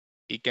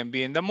 It can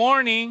be in the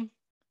morning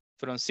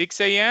from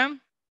 6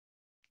 a.m.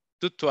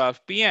 to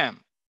 12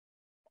 p.m.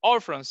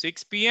 or from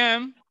 6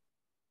 p.m.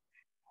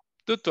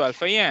 to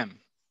 12 a.m.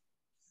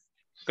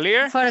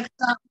 Clear? For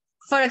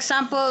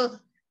example,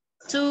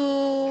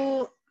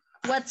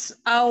 what's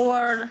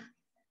our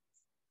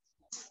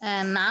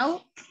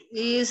now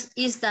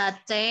is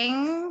that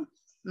 10,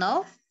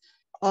 no?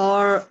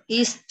 Or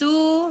is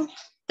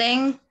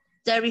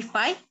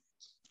 10:35?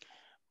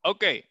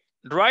 Okay,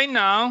 right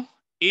now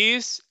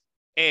is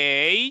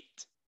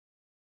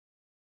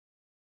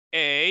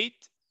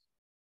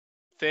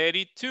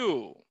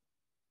 8:32,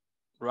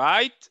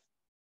 right?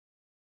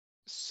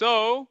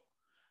 So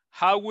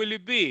how will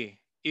it be?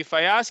 If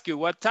I ask you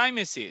what time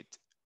is it,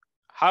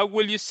 how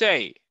will you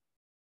say?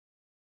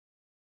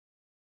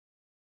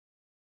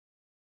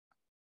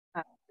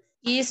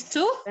 Is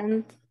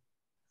 2?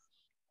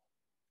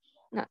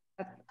 No,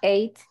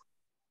 8.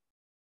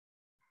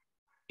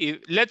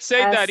 Let's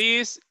say that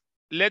is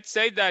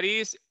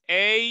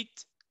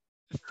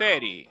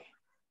 8:30.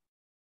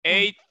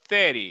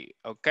 8:30,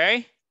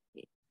 okay?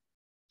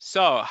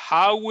 So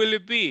how will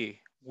it be?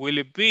 Will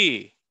it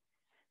be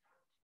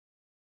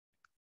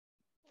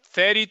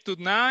 30 to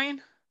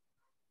 9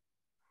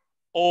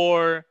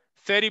 or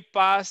 30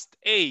 past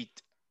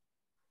 8?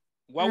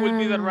 What will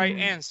be the right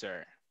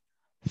answer?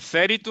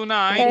 30 to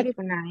 9? 30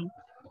 to 9.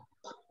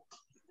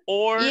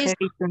 Or 30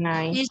 to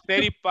 9.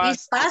 30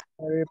 past 8.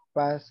 30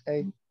 past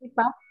 8. 30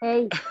 past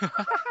 8.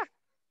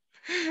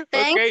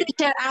 Thanks, Okay.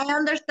 teacher, I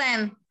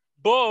understand.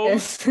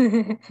 Both,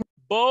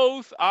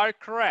 Both are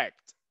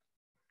correct.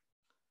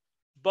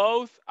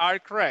 Both are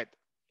correct.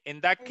 In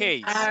that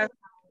case,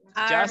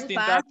 just in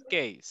that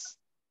case.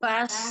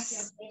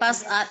 Past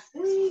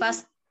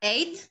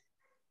 8.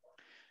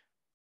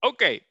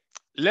 Okay,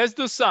 let's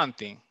do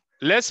something.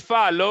 Let's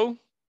follow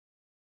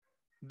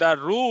the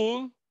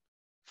rule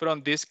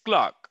from this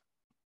clock.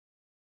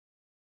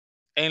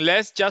 And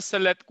let's just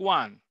select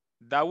one.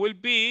 That will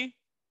be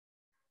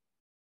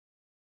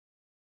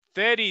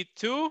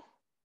 32.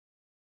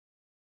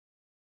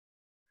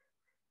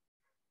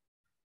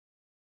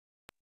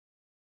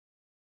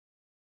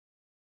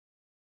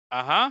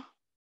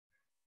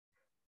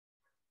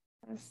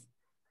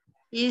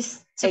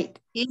 Is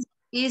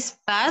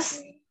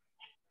past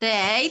the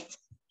 8.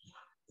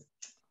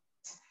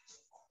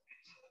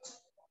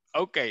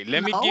 Okay,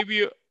 let me give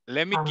you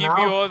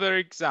other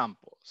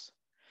examples.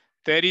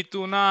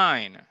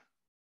 32.9.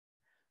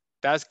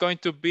 That's going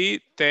to be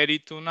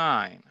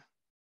 32.9.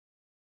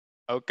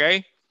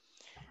 Okay.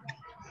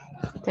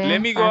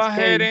 Let me go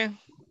ahead and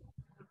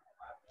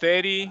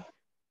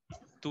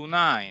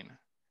 30.9.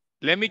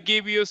 Let me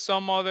give you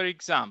some other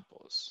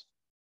examples.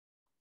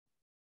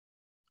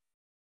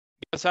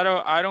 Because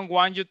I don't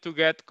want you to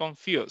get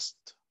confused.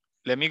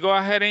 Let me go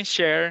ahead and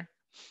share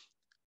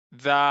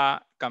the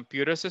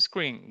computer's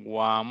screen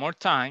one more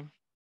time.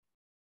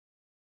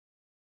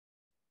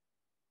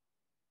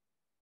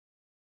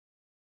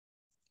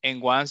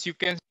 And once you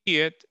can see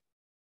it,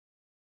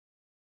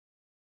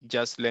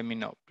 just let me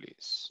know,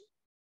 please.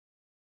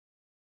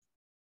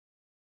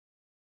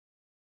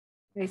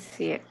 I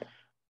see it.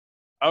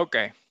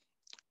 Okay.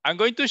 I'm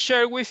going to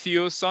share with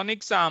you some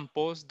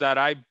examples that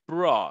I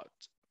brought.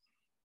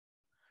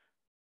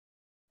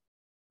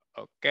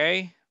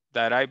 Okay,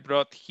 that I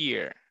brought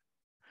here.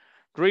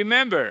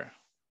 Remember,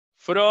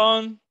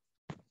 from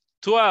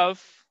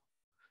 12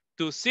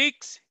 to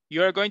 6,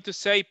 you are going to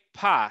say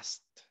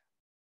past.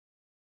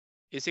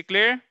 Is it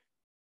clear?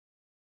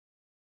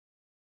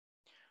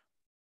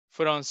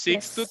 From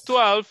 6 to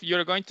 12,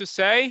 you're going to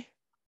say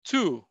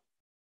to.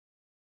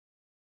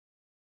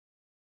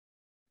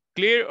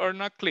 Clear or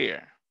not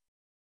clear?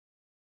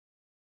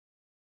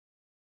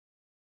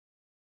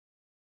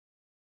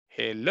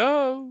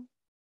 Hello?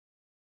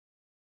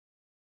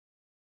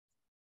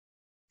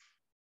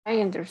 I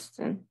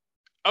understand.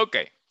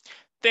 Okay,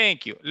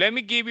 thank you. Let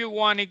me give you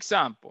one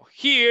example.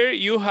 Here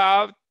you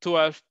have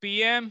 12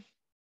 p.m.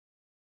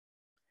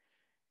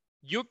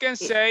 You can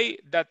say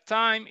the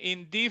time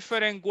in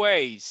different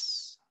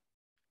ways.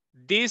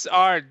 These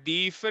are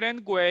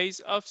different ways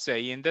of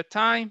saying the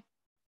time.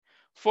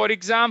 For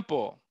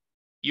example,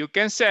 you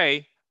can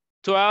say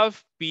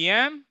 12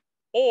 p.m.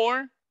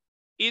 or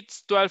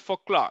it's 12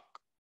 o'clock.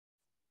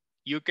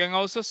 You can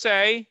also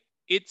say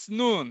it's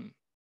noon,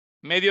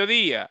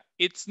 mediodía,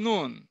 it's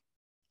noon,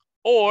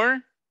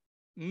 or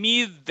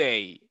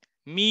midday,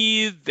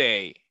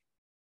 midday.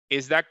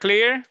 Is that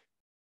clear?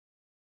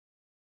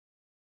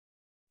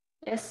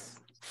 Yes.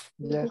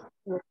 Yes.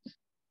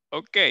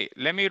 Okay,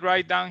 let me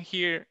write down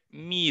here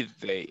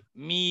midday,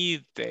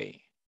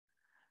 midday.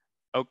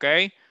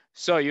 Okay,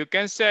 so you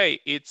can say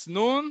it's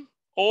noon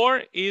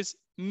or it's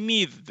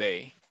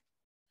midday.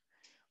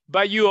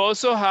 But you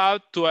also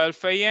have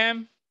 12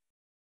 a.m.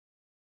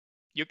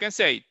 You can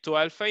say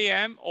 12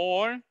 a.m.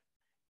 or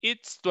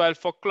it's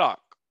 12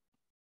 o'clock.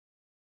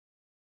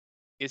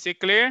 Is it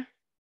clear?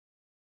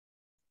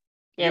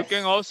 Yes. You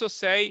can also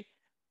say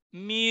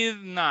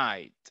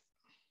midnight.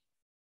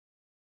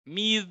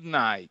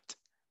 Midnight.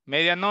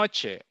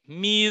 Medianoche.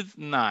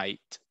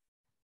 Midnight.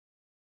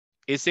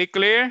 Is it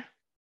clear?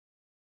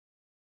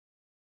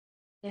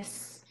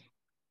 Yes.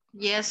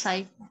 Yes,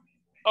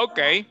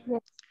 Okay.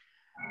 Yes.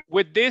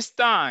 With this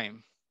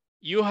time,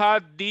 you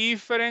have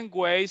different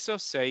ways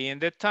of saying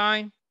the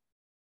time.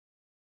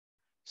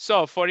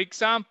 So, for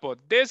example,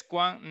 this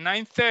one,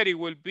 9:30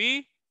 will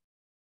be,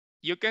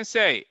 you can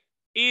say,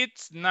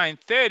 it's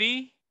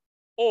 9:30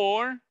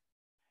 or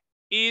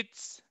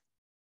it's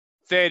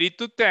 30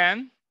 to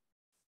 10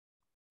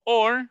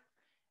 or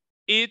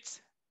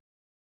it's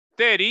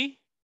 30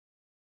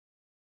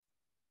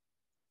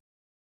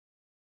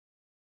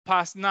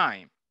 past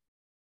 9.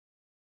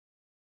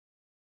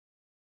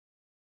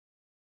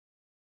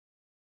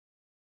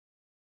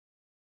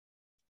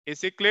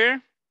 Is it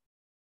clear?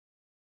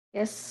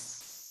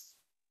 Yes.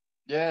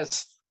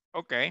 Yes.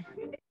 Okay.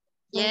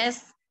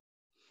 Yes.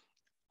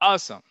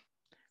 Awesome.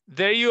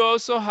 There you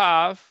also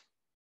have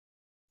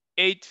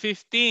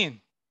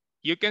 8:15.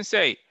 You can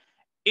say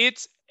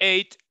it's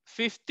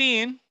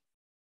 8:15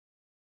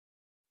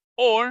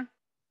 or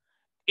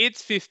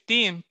it's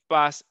 15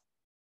 past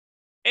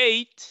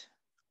 8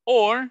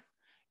 or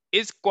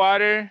it's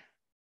quarter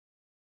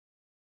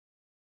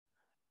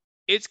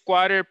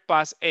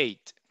past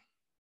 8.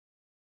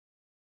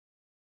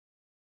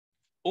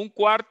 Un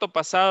cuarto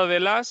pasado de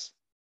las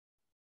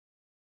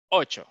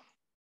 8.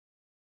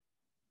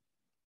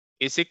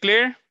 Is it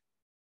clear?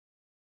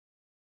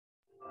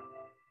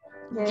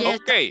 Yes,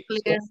 okay.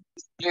 Clear.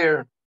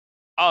 Clear.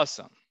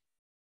 Awesome.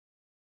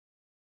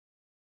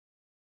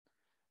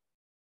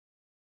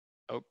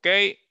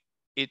 Okay.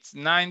 It's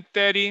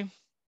 9:30,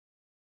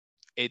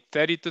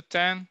 8:30 to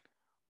 10.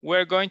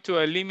 We're going to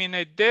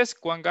eliminate this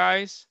one,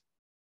 guys,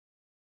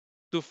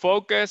 to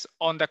focus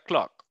on the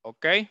clock,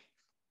 okay?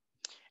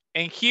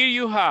 And here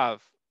you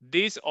have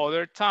this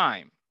other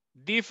time,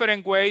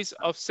 different ways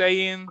of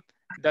saying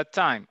the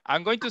time.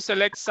 I'm going to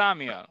select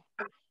Samuel.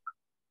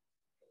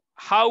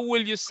 How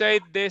will you say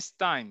this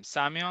time,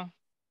 Samuel?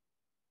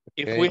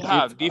 If Okay, we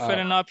have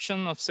different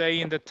options of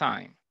saying the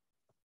time.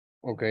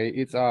 Okay,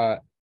 it's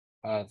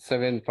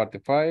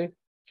 7:45.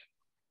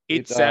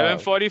 It's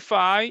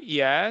 7:45,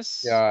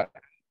 yes. Yeah,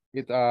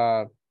 it's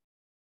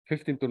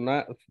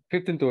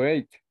 15 to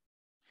 8.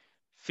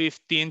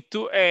 15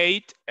 to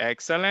 8,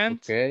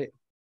 excellent. Okay.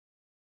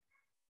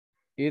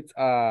 It's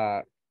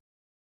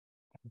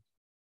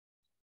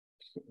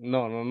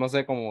no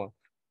sé cómo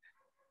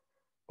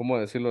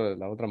decirlo de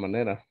la otra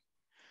manera.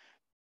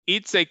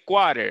 It's a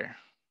quarter.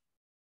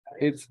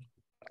 It's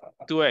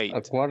to 8.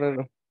 A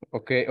quarter.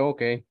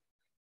 Okay.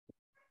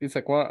 It's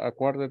a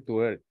quarter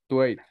to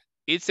 8.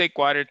 It's a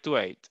quarter to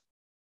 8.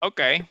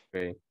 Okay.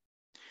 Okay.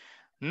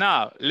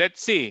 Now,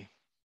 let's see.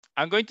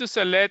 I'm going to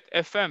select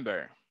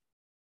Ephemer.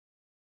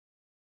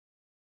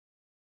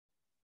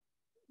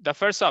 The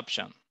first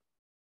option.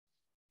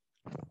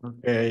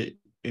 Okay,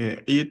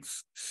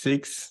 it's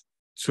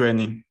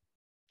 6:20.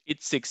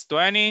 It's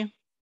 6:20.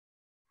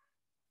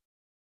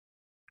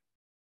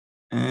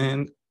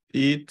 And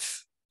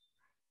it's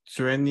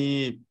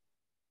 20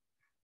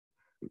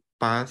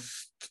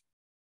 past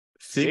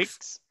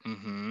 6.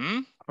 Mm-hmm.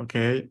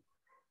 Okay,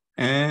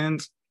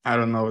 and I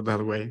don't know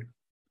that way.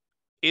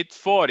 It's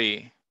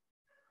 40.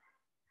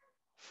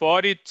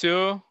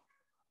 42.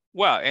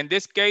 Well, in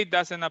this case,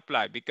 doesn't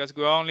apply because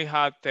we only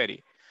have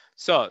 30.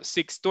 So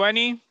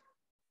 6:20.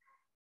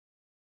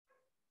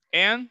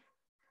 And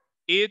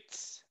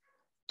it's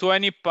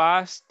 20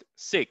 past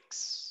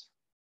 6.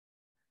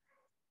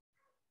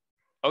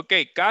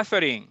 Okay,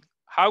 Catherine,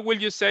 how will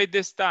you say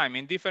this time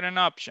in different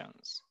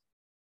options?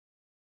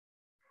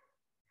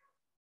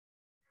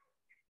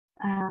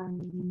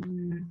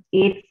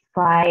 It's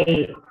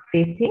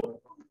 5:50.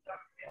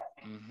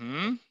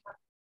 Mm-hmm.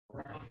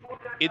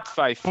 It's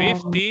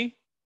 5:50.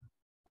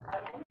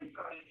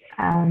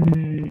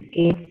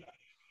 It's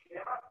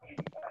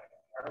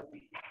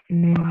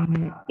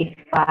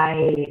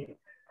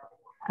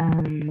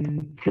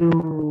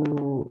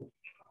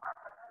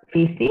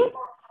 2:50.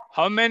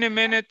 How many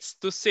minutes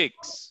to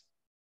 6?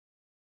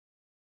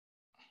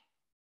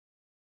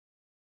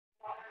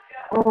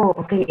 Oh,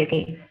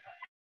 okay.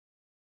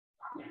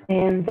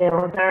 And the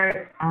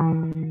other,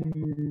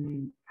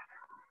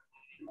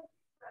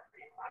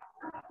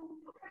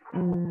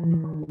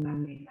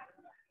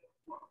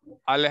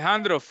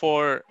 Alejandro,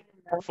 for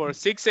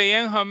 6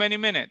 a.m., how many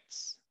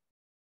minutes?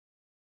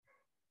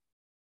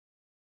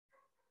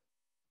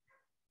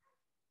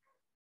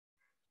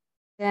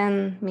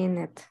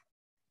 minutes.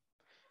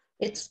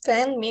 It's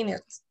 10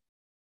 minutes.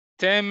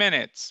 10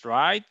 minutes,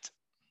 right?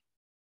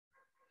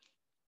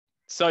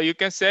 So you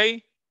can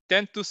say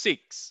 10 to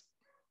 6.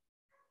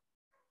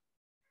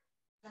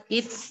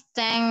 It's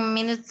 10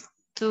 minutes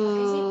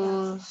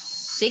to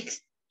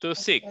 6. To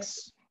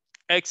 6.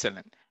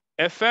 Excellent.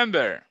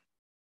 Ephemer,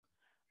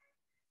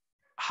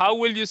 how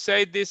will you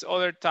say this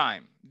other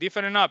time?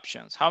 Different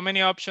options. How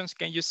many options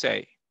can you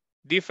say?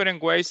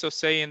 Different ways of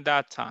saying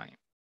that time.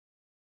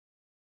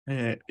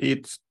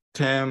 It's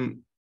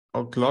 10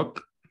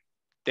 o'clock.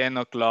 10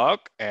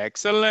 o'clock.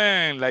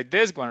 Excellent. Like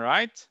this one,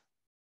 right?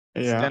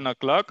 It's Yeah. 10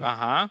 o'clock.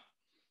 Uh-huh.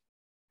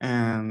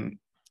 And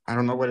I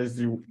don't know what is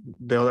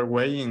the other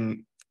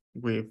way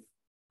with.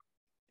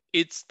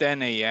 It's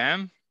 10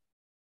 a.m.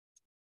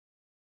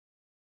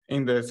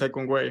 In the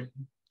second way.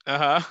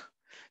 Uh-huh.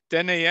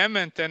 10 a.m.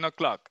 and 10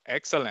 o'clock.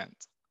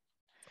 Excellent.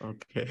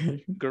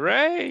 Okay.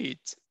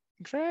 Great.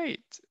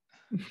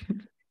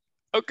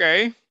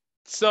 Okay.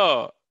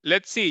 So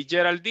let's see.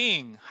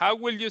 Geraldine, how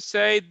will you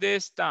say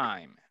this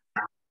time?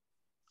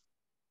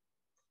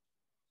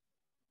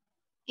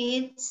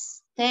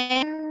 It's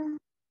 10.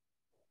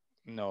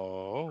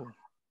 No.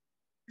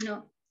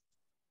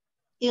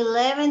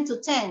 11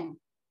 to 10.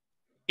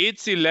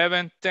 It's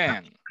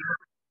 11:10.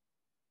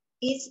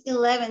 It's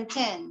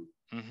 11:10.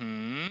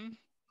 Mm-hmm.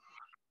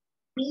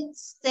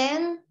 It's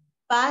 10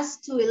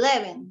 past to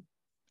 11.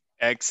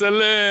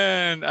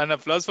 Excellent. An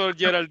applause for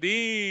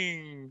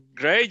Geraldine.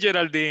 Great,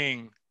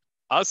 Geraldine.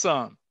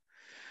 Awesome.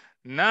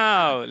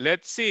 Now,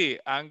 let's see.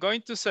 I'm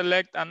going to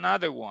select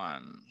another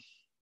one.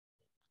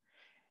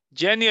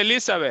 Jenny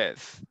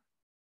Elizabeth,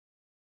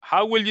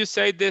 how will you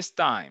say this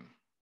time?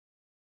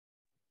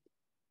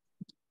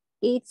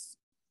 It's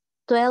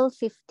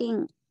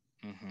 12:15.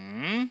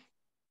 Mm-hmm.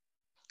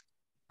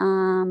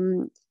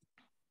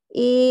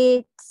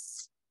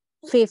 It's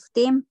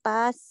 15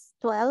 past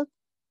 12.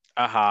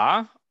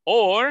 Uh-huh.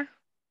 Or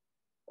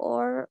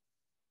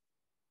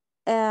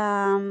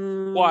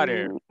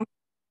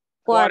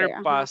quarter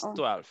past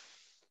 12.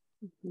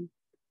 Mm-hmm.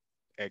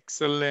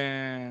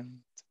 Excellent.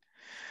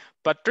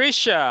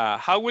 Patricia,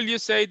 how will you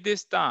say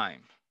this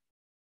time?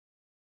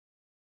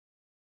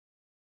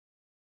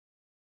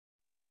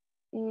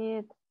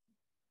 It's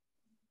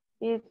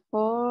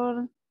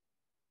for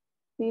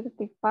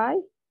 35.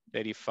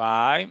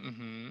 35.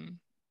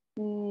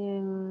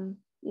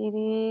 It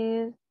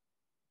is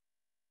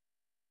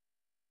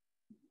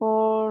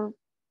for.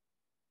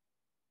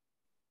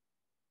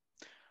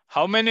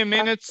 How many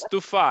minutes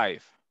to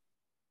 5?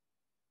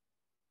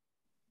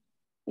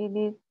 It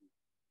is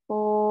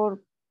for.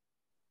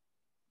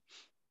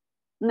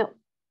 No.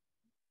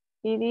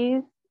 It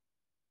is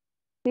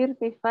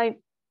 35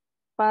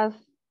 past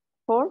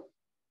 4.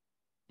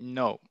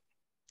 No.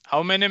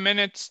 How many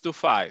minutes to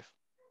 5?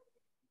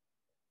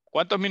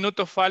 ¿Cuántos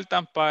minutos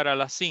faltan para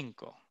las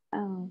 5?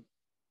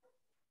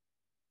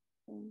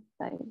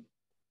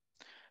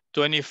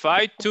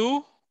 25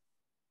 to?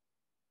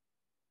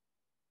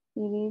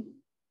 It is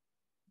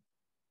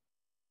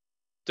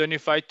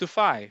 25 to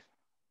 5.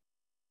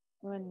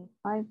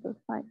 25 to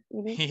 5.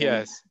 It is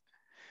Yes.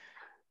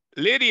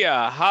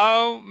 Lydia,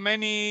 how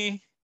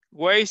many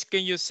ways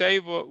can you say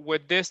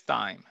with this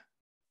time?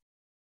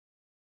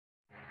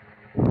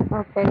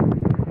 Okay.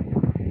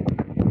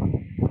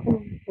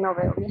 No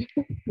veo bien.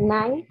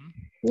 9.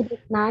 It is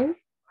 9.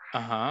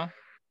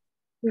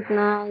 It's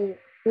 9.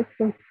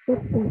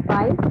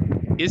 55.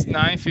 It's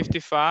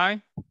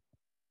 9:55.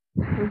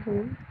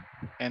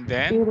 And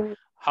then,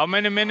 how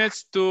many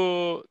minutes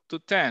to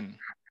 10?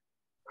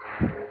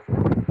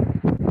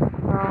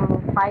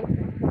 5.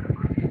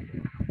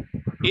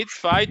 It's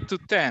 5 to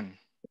 10.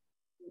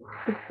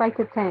 It's 5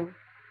 to 10.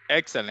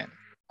 Excellent.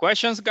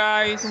 Questions,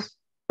 guys?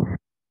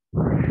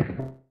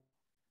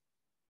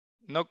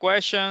 No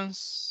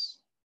questions?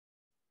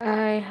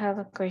 I have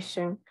a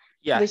question.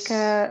 Yes. We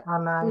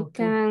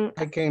can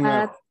I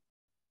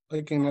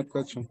cannot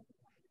question.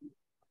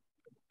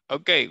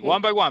 Okay,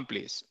 one by one,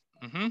 please.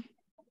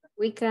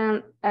 We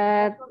can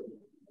add,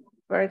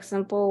 for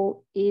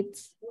example,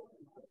 it's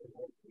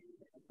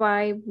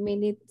 5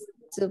 minutes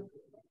to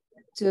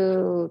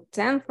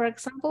 10, for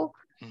example,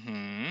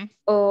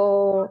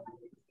 or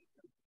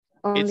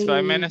only... It's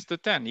 5 minutes to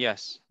 10,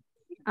 yes.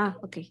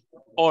 Okay.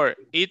 Or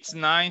it's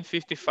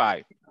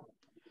 9:55.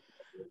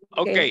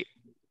 Okay,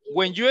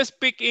 when you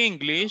speak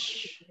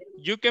English,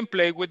 you can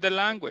play with the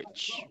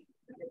language.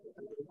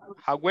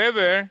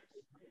 However,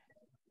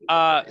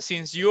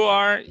 since you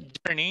are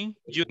learning,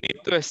 you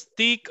need to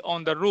stick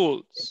on the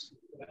rules.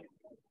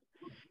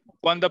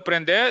 Cuando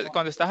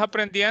estás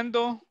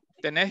aprendiendo,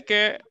 tenés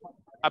que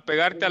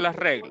apegarte a las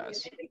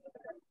reglas.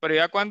 Pero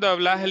ya cuando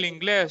hablas el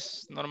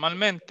inglés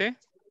normalmente,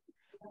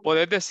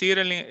 podés decir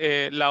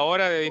la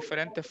hora de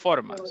diferentes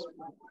formas.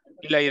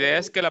 Y la idea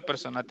es que la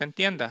persona te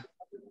entienda.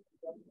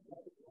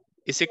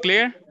 Is it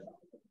clear?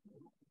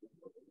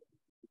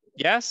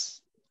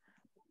 Yes?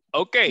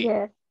 Okay.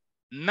 Yes.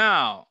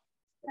 Now,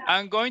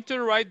 I'm going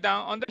to write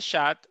down on the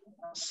chat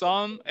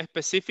some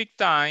specific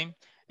time,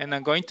 and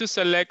I'm going to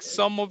select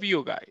some of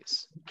you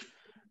guys.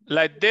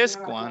 Like this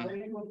one,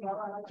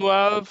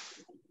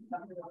 12:40.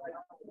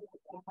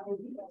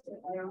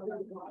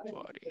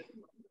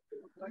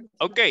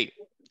 Okay,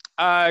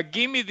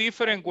 give me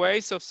different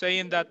ways of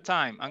saying that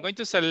time. I'm going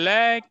to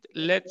select,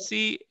 let's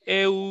see,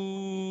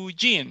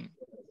 Eugene.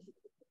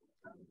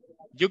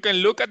 You can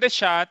look at the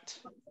chat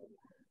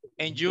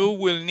and you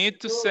will need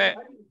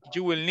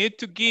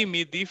to give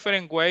me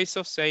different ways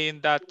of saying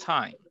that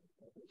time.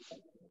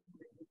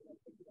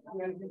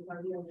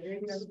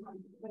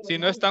 Si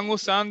no están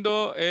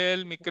usando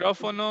el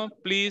micrófono,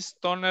 please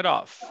turn it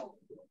off.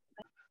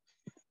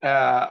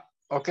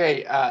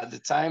 Okay, the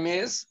time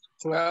is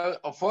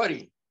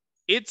 12:40.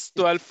 It's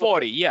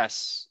 12:40,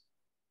 yes.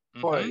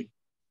 40.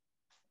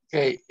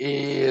 Okay,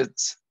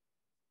 it's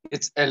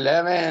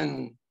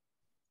 11.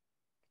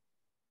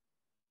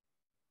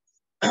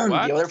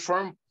 The other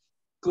form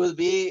could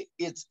be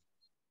it's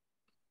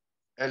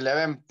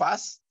 11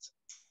 past.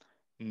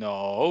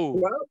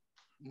 No.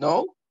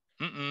 No?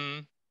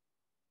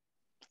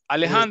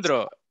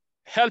 Alejandro,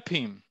 help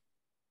him.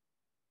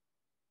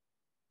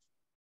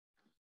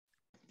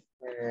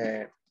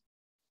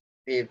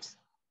 It's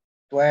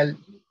 12.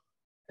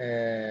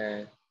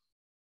 To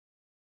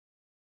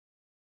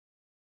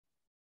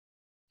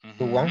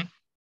 1.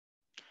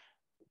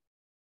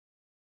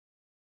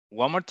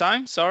 One more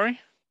time, sorry.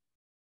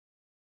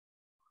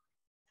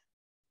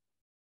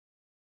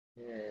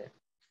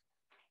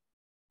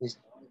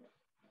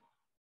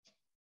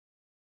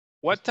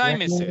 What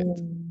time is it?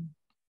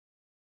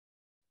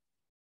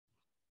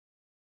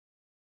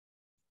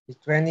 It's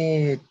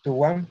 20 to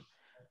 1.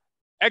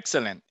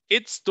 Excellent.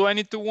 It's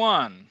 20 to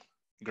 1.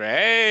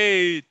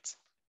 Great.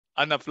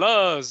 An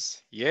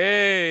applause.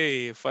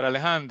 Yay for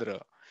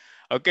Alejandro.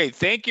 Okay,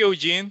 thank you,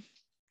 Eugene.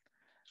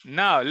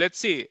 Now, let's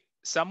see.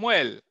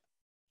 Samuel,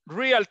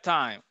 real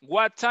time.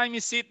 What time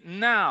is it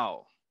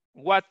now?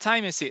 What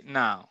time is it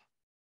now?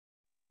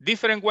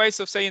 Different ways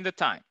of saying the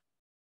time.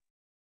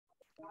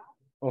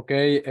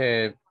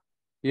 Okay,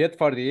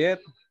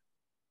 8:48.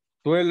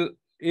 12,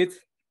 it's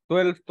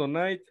 12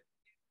 tonight.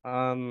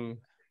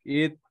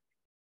 It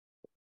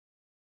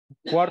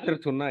quarter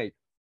tonight.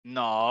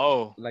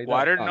 No, Like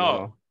quarter that.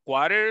 no.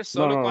 Quarter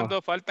solo No.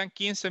 cuando faltan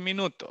 15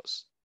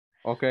 minutos.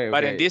 Okay,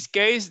 But in okay. this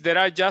case, there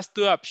are just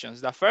two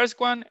options. The first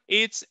one,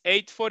 it's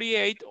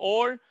 8:48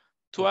 or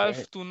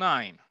 12 to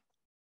 9.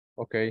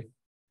 Okay.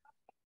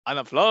 An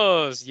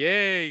applause.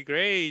 Yay,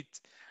 great.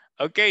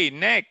 Okay,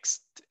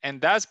 next. And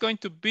that's going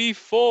to be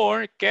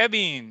for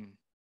Kevin.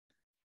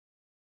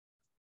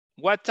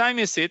 What time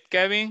is it,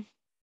 Kevin?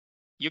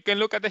 You can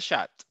look at the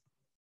chat.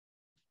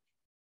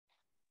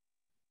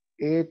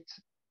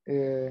 It's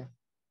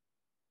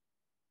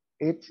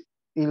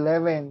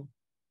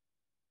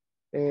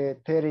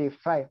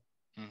 11:35.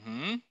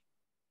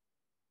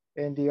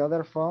 And the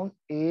other phone,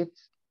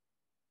 it's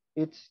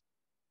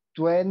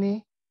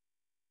 20,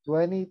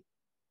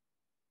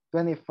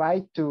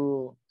 25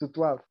 to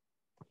 12.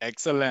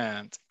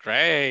 Excellent.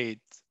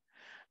 Great.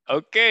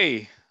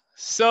 Okay.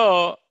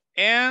 So,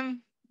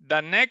 and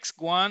the next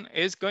one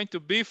is going to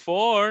be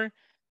for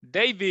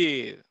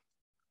David.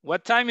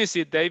 What time is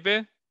it,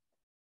 David?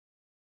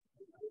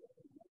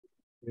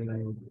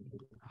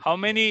 How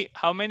many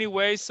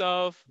ways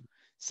of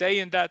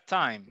saying that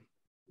time?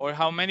 Or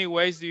how many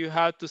ways do you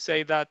have to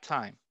say that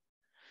time?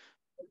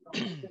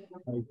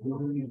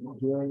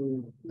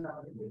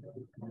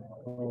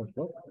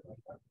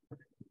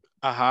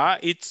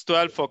 It's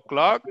 12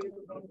 o'clock.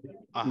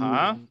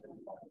 And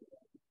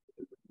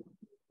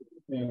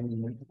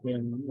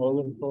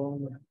other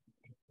phone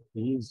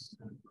it's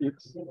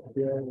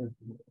 12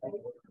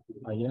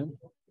 a.m.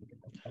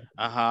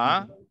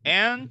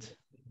 And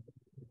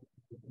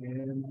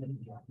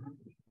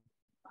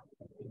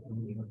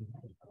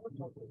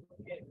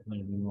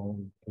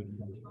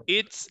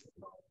it's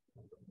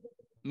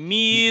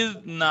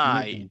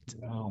midnight.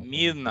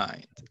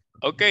 Midnight.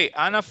 Okay,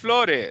 Ana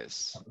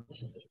Flores.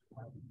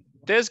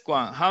 This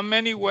one, how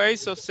many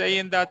ways of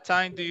saying that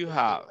time do you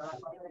have?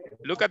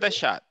 Look at the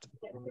chat.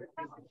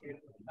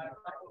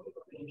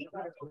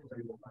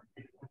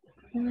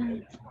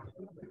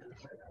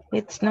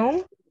 It's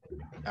noon.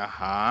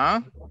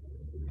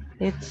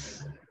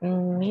 It's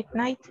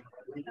midnight.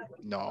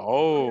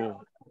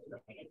 No.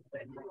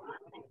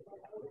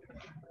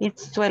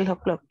 It's 12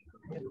 o'clock.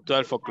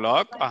 12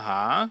 o'clock.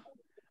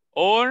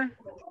 Or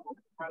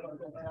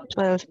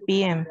 12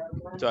 p.m.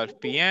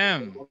 12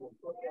 p.m.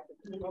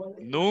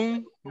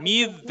 Noon,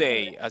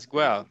 midday as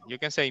well. You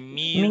can say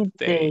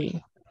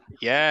midday.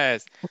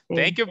 Yes. Okay.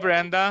 Thank you,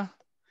 Brenda.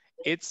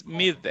 It's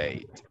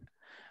midday.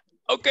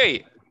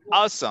 Okay,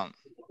 awesome.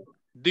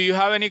 Do you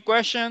have any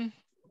question?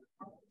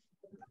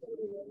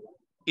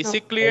 Is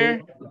it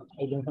clear?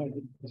 I don't have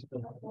it.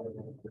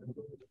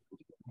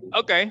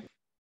 Okay,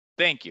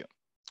 thank you.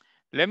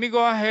 Let me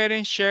go ahead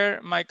and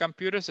share my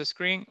computer's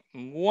screen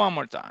one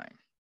more time.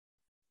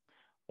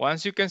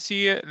 Once you can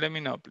see it, let me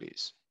know,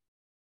 please.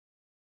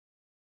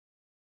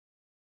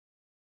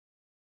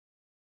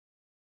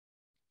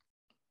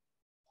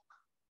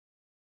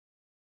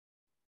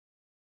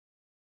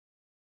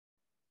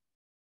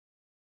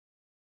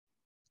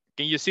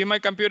 Can you see my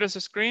computer's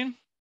screen?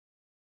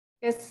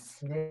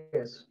 Yes.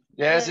 Yes.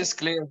 Yes, it's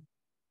clear.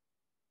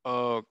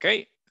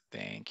 Okay,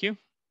 thank you.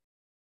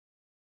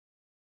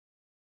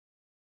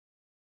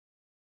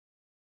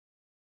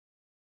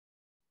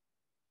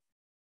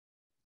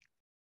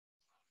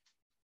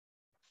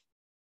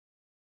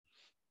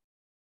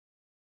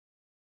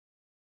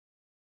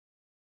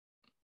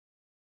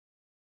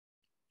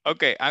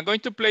 Okay, I'm going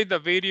to play the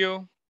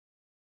video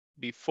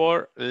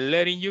before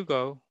letting you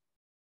go.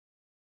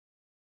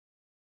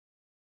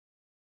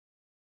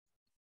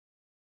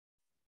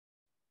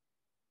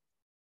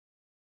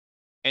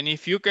 And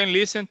if you can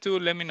listen to,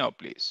 let me know,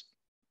 please.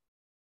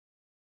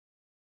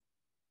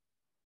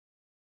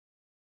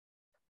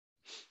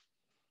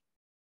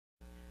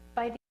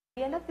 By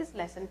the end of this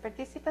lesson,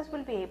 participants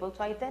will be able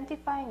to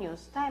identify and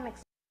use time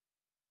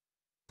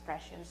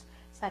expressions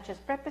such as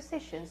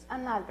prepositions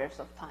and adverbs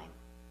of time.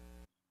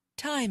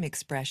 Time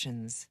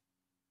expressions.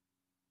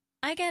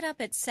 I get up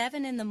at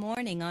 7 in the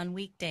morning on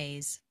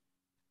weekdays.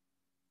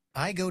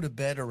 I go to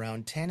bed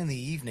around 10 in the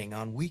evening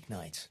on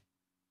weeknights.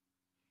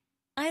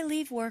 I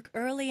leave work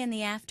early in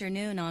the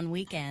afternoon on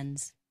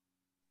weekends.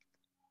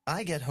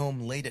 I get home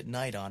late at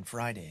night on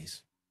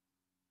Fridays.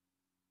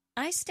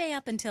 I stay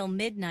up until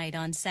midnight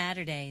on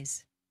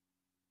Saturdays.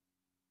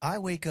 I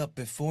wake up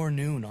before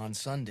noon on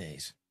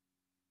Sundays.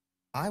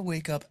 I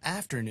wake up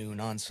after noon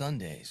on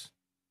Sundays.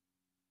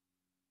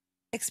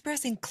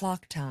 Expressing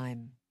clock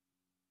time.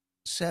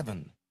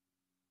 7.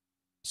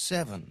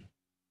 7.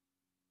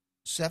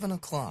 7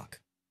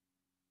 o'clock.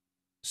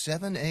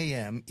 7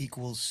 a.m.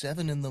 equals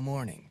 7 in the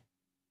morning.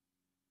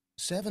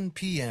 7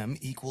 p.m.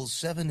 equals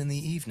 7 in the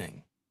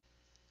evening.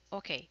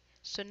 Okay,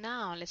 so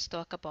now let's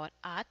talk about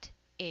at,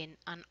 in,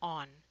 and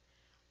on.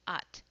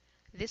 At.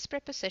 This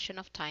preposition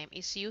of time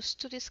is used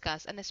to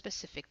discuss a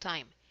specific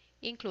time,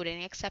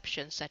 including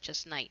exceptions such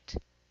as night.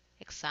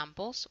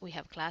 Examples, we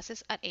have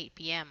classes at 8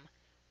 p.m.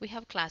 We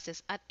have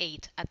classes at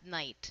 8 at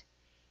night.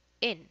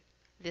 In.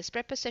 This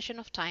preposition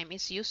of time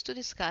is used to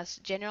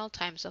discuss general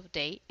times of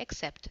day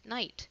except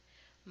night,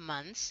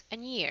 months,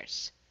 and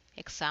years.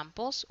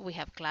 Examples, we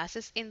have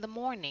classes in the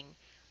morning.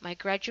 My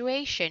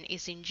graduation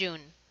is in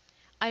June.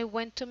 I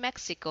went to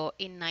Mexico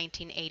in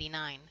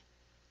 1989.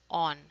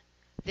 On.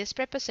 This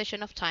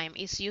preposition of time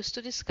is used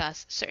to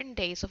discuss certain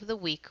days of the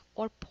week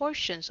or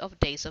portions of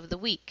days of the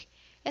week,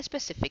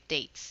 specific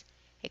dates.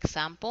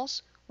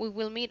 Examples: we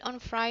will meet on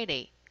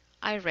Friday.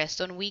 I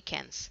rest on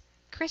weekends.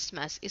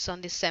 Christmas is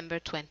on December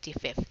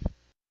 25th.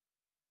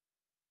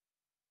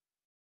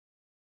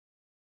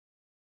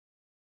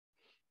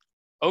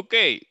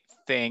 Okay,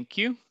 thank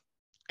you.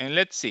 And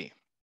let's see.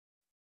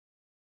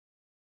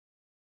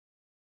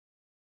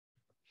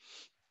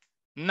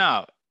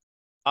 Now,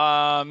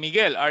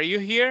 Miguel, are you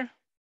here?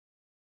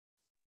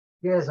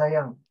 Yes, I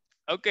am.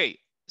 Okay,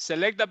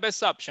 select the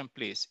best option,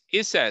 please.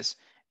 It says,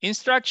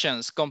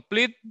 instructions,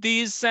 complete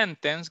this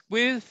sentence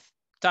with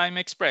time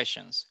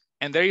expressions.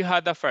 And there you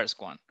have the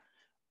first one.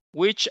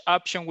 Which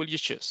option will you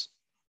choose?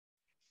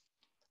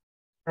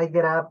 I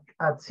get up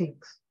at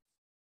 6.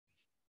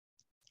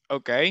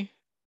 Okay,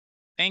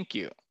 thank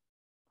you.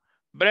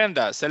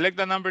 Brenda, select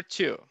the number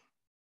 2.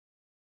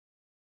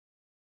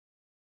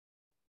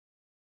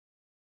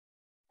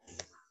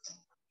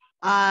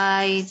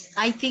 I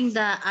think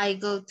that I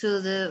go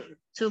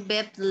to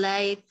bed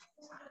late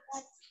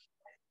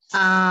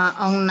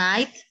on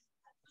night.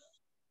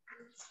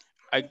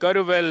 I go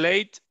to bed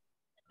late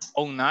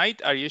on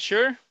night. Are you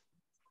sure?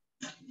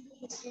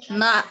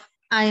 No,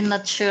 I'm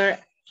not sure.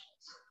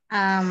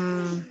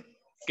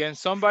 Can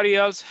somebody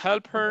else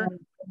help her?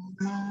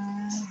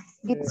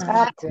 It's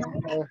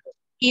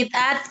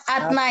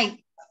at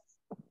night.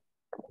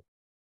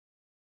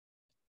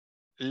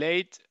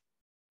 Late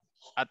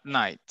at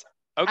night.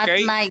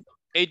 Okay. At night.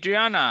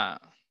 Adriana,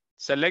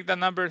 select the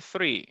number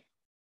 3.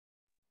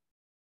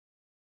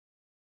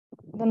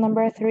 The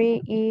number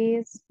 3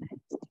 is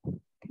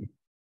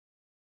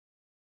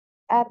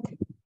at.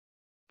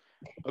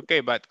 Okay,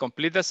 but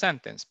complete the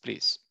sentence,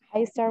 please.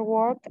 I start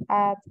work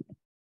at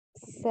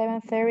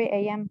 7:30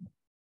 a.m.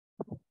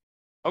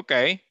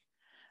 Okay.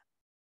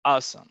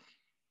 Awesome.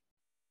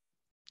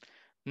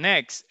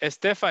 Next,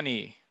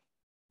 Stephanie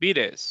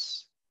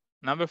Vides,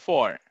 number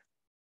 4.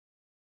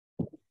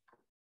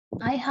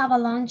 I have a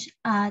lunch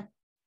at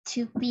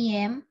 2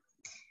 p.m.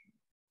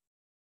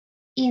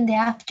 in the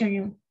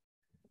afternoon.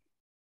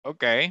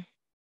 Okay.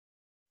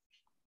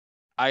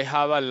 I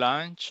have a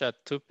lunch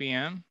at 2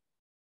 p.m.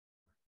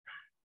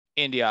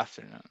 in the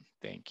afternoon.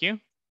 Thank you.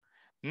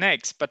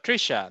 Next,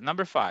 Patricia,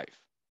 number 5.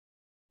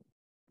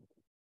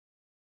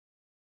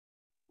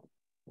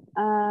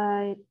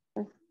 I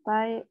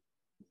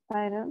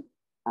started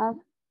at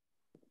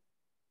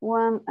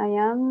 1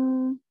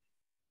 a.m.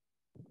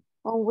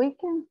 on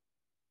weekend.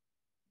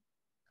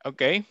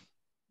 Okay.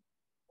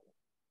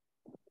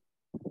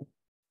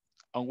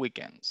 On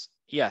weekends.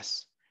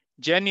 Yes.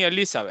 Jenny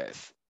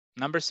Elizabeth,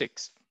 number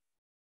 6.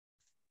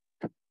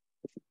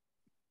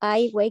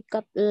 I wake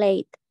up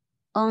late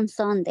on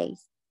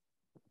Sundays.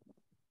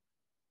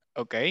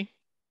 Okay.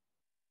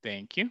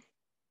 Thank you.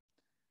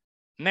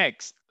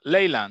 Next,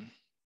 Leyland.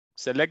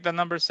 Select the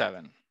number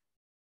 7.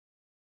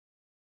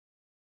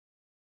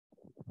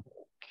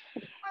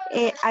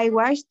 I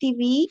watch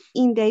TV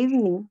in the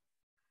evening.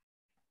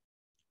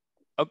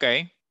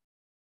 Okay.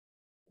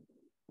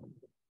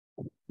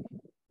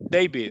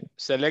 David,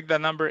 select the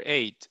number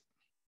 8.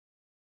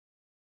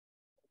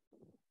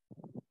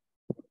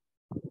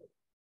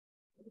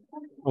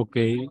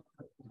 Okay,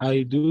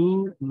 I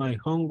do my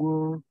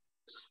homework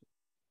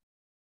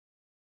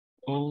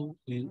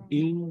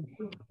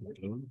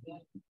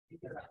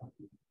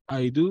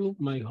I do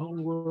my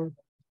homework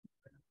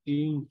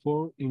in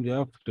the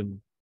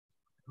afternoon.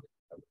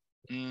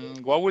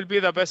 What will be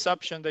the best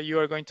option that you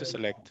are going to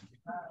select?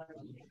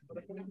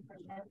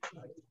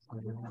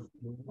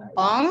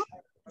 On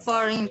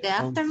for in the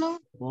afternoon?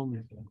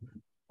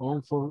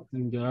 On for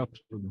in the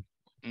afternoon.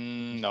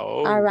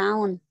 No.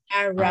 Around.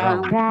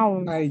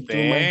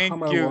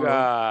 Thank you,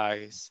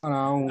 guys.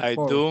 I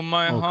do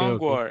my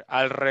homework.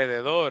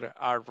 Alrededor.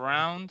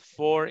 Around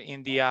 4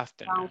 in the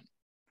afternoon.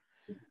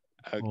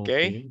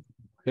 Okay.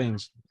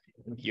 Thanks.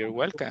 You're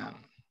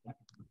welcome.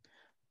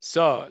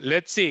 So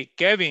let's see.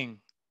 Kevin,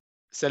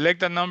 select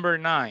the number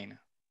 9.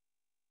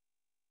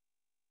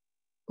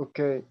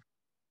 Okay.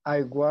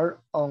 I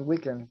work on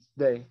weekends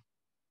day.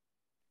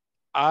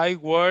 I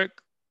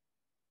work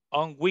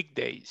on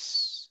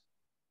weekdays.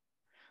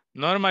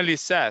 Normally,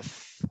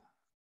 Seth,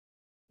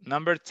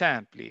 number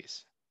 10,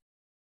 please.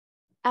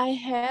 I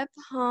have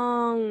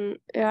home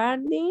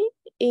early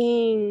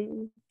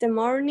in the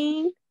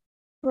morning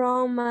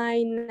from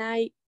my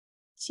night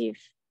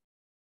shift.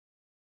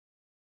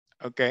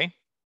 Okay.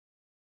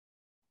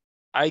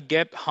 I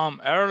get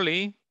home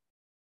early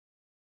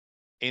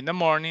in the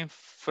morning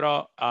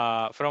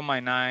from my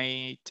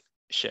night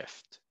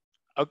shift.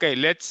 Okay,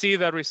 let's see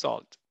the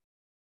result.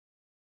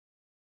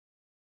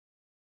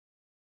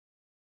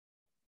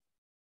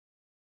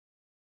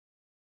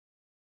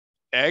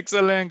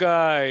 Excellent,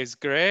 guys.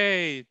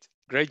 Great.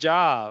 Great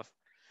job.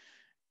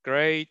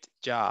 Great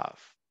job.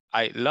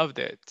 I loved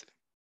it.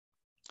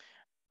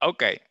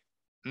 Okay,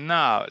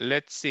 now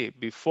let's see.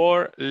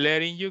 Before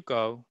letting you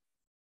go,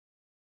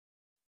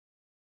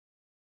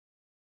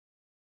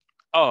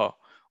 Oh,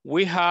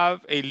 we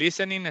have a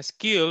listening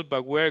skill,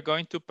 but we're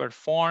going to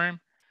perform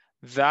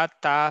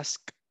that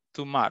task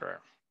tomorrow.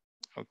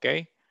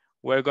 Okay,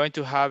 we're going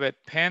to have it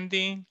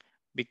pending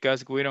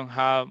because we don't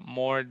have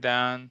more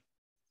than,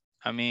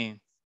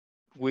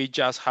 we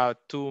just have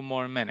 2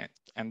 more minutes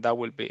and that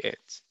will be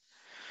it.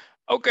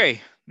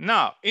 Okay,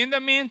 now in the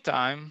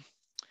meantime,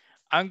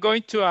 I'm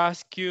going to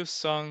ask you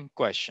some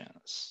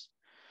questions.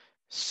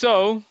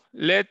 So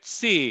let's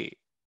see.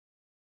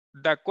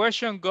 The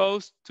question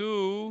goes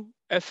to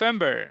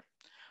Efember.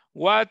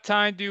 What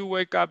time do you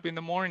wake up in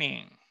the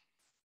morning?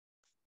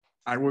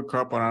 I wake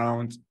up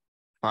around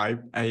 5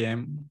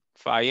 a.m.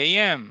 5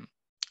 a.m.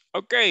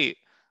 Okay,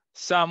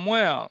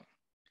 Samuel,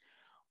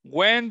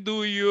 when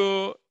do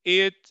you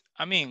eat,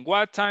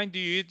 what time do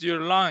you eat your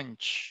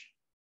lunch?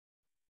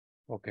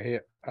 Okay,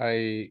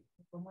 I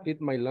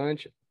eat my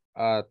lunch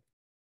at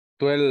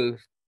 12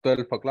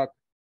 o'clock.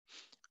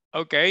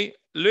 Okay,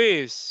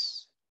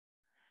 Luis,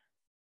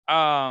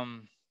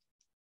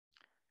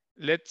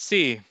 let's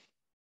see.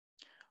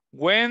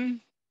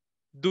 When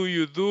do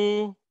you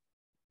do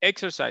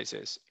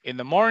exercises? In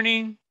the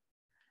morning,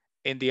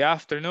 in the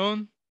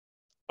afternoon,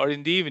 or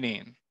in the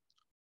evening?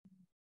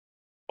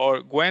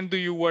 Or when do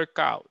you work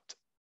out?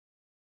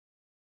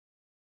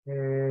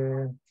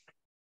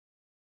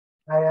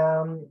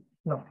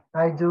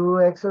 I do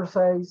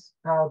exercise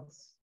at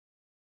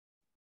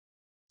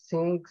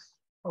 6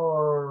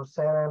 or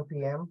 7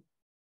 p.m.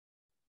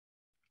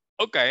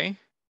 Okay,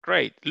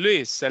 great.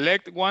 Luis,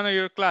 select one of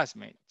your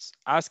classmates.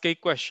 Ask a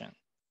question.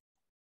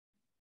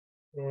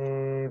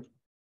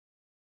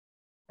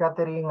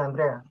 Catherine,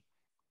 Andrea.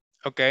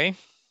 Okay.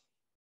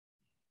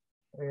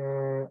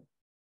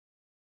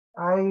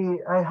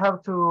 I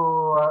have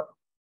to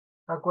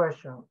a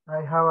question.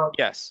 I have a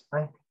yes.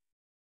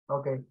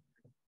 Okay,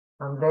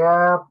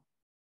 Andrea.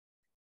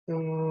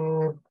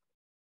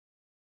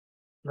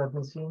 Let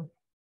me see.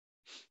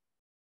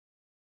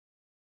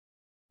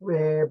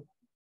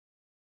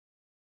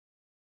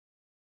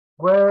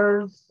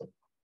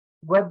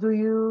 What do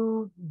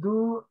you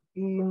do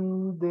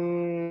in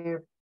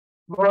the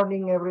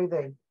morning every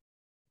day?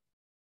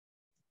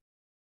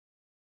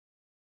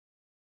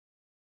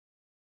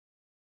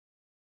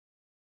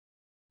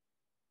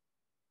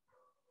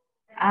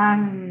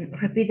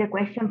 Repeat the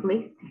question,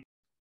 please.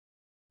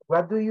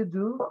 What do you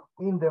do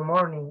in the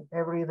morning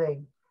every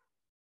day?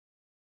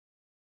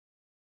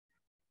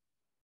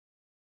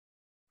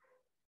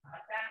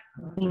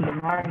 In the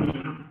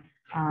morning.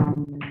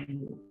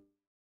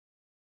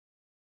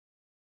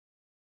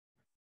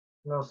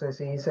 No sé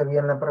si hice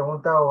bien la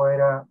pregunta o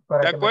era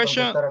para que me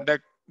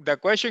contestara. The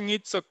question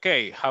is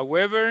okay.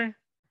 However,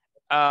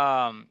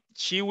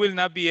 she will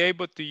not be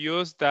able to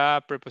use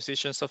the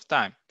prepositions of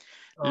time.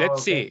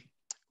 Let's see.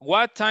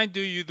 What time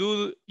do you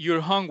do your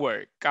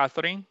homework,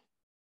 Catherine?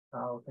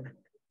 Okay.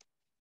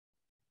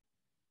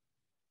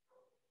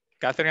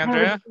 Catherine,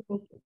 Andrea?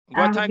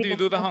 What time do you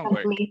do the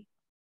homework? Please.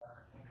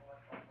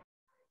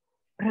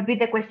 Repeat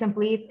the question,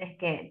 please. Es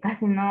que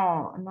casi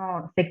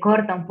no se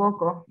corta un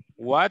poco.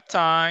 What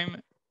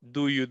time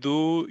do you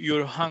do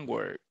your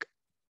homework?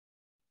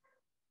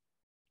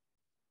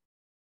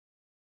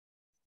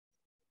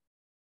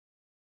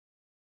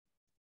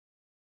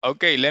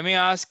 Okay, let me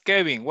ask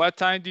Kevin, what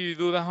time do you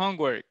do the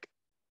homework?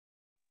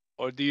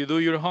 Or do you do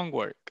your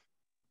homework?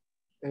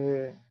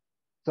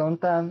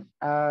 Sometimes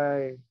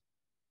I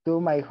do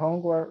my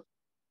homework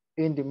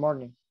in the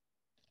morning.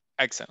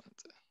 Excellent.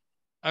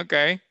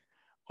 Okay.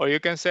 Or you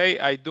can say,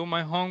 I do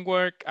my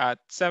homework at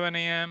 7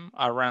 a.m.,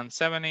 around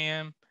 7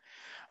 a.m.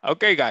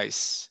 Okay,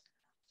 guys.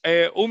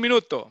 Un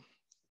minuto.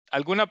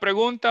 ¿Alguna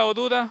pregunta o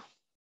duda?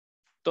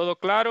 ¿Todo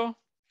claro?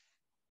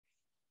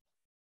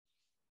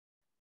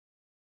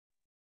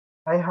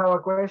 I have a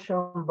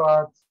question,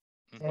 but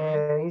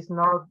it's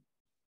not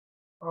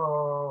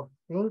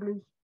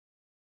English.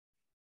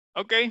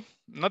 Ok,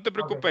 no te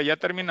preocupes, ya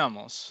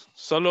terminamos.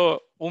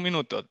 Solo un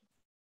minuto.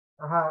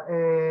 Ajá,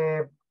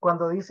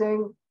 cuando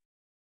dicen,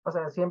 o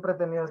sea, siempre he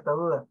tenido esta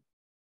duda.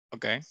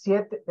 Ok.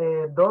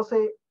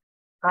 12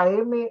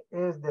 AM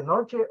es de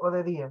noche o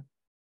de día.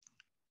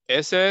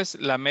 Esa es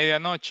la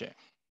medianoche.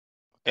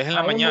 Es en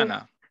la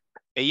mañana.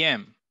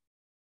 AM.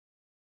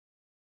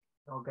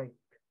 Ok.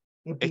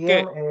 Y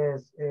PM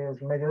es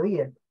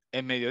mediodía.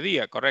 Es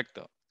mediodía,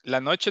 correcto.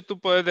 La noche tú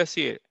puedes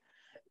decir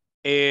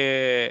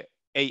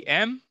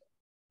AM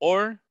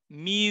or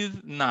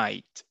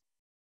midnight.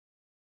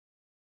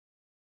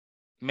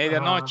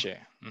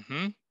 Medianoche.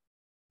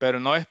 Pero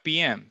no es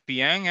PM.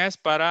 PM es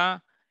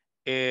para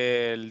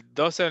el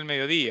 12 del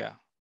mediodía.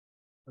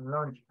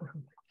 Lunch.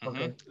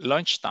 Okay.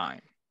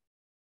 Lunchtime.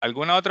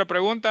 ¿Alguna otra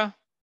pregunta?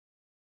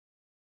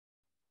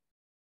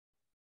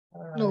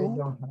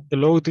 No.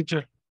 Hello,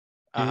 teacher.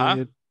 Ajá.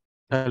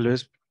 Tal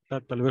vez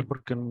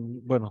porque,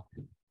 bueno,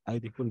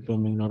 ay, disculpe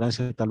mi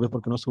ignorancia, tal vez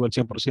porque no estuve al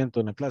 100%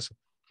 en la clase,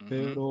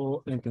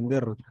 pero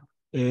entender,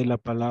 la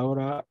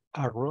palabra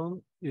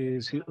around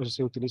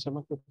se utiliza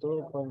más que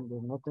todo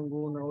cuando no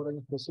tengo una hora en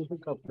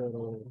específica,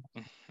 pero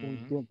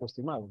un tiempo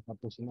estimado,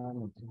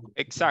 aproximadamente.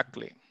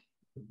 Exactly.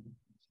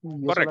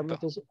 ¿Y Correcto.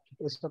 solamente es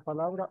esta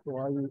palabra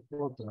o hay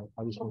otra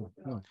adicional?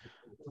 No.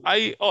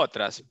 Hay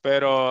otras,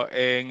 pero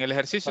en el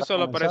ejercicio Para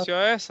solo comenzar.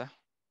 apareció esa.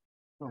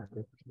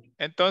 Ok.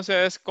 Entonces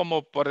es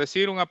como por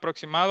decir un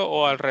aproximado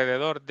o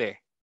alrededor de.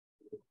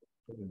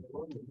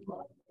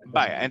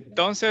 Vaya,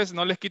 entonces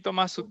no les quito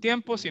más su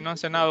tiempo. Si no han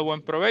cenado,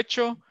 buen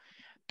provecho.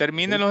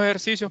 Terminen los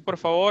ejercicios, por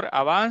favor,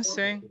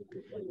 avancen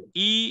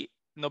y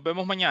nos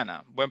vemos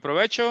mañana. Buen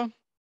provecho.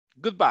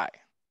 Goodbye.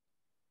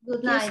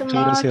 Good Thank you so night.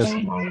 much. Gracias.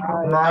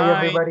 Good night,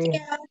 everybody.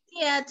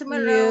 See ya See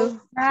tomorrow. you.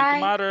 See you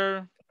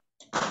tomorrow.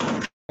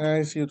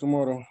 I see you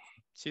tomorrow.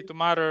 See you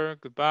tomorrow.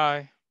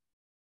 Goodbye.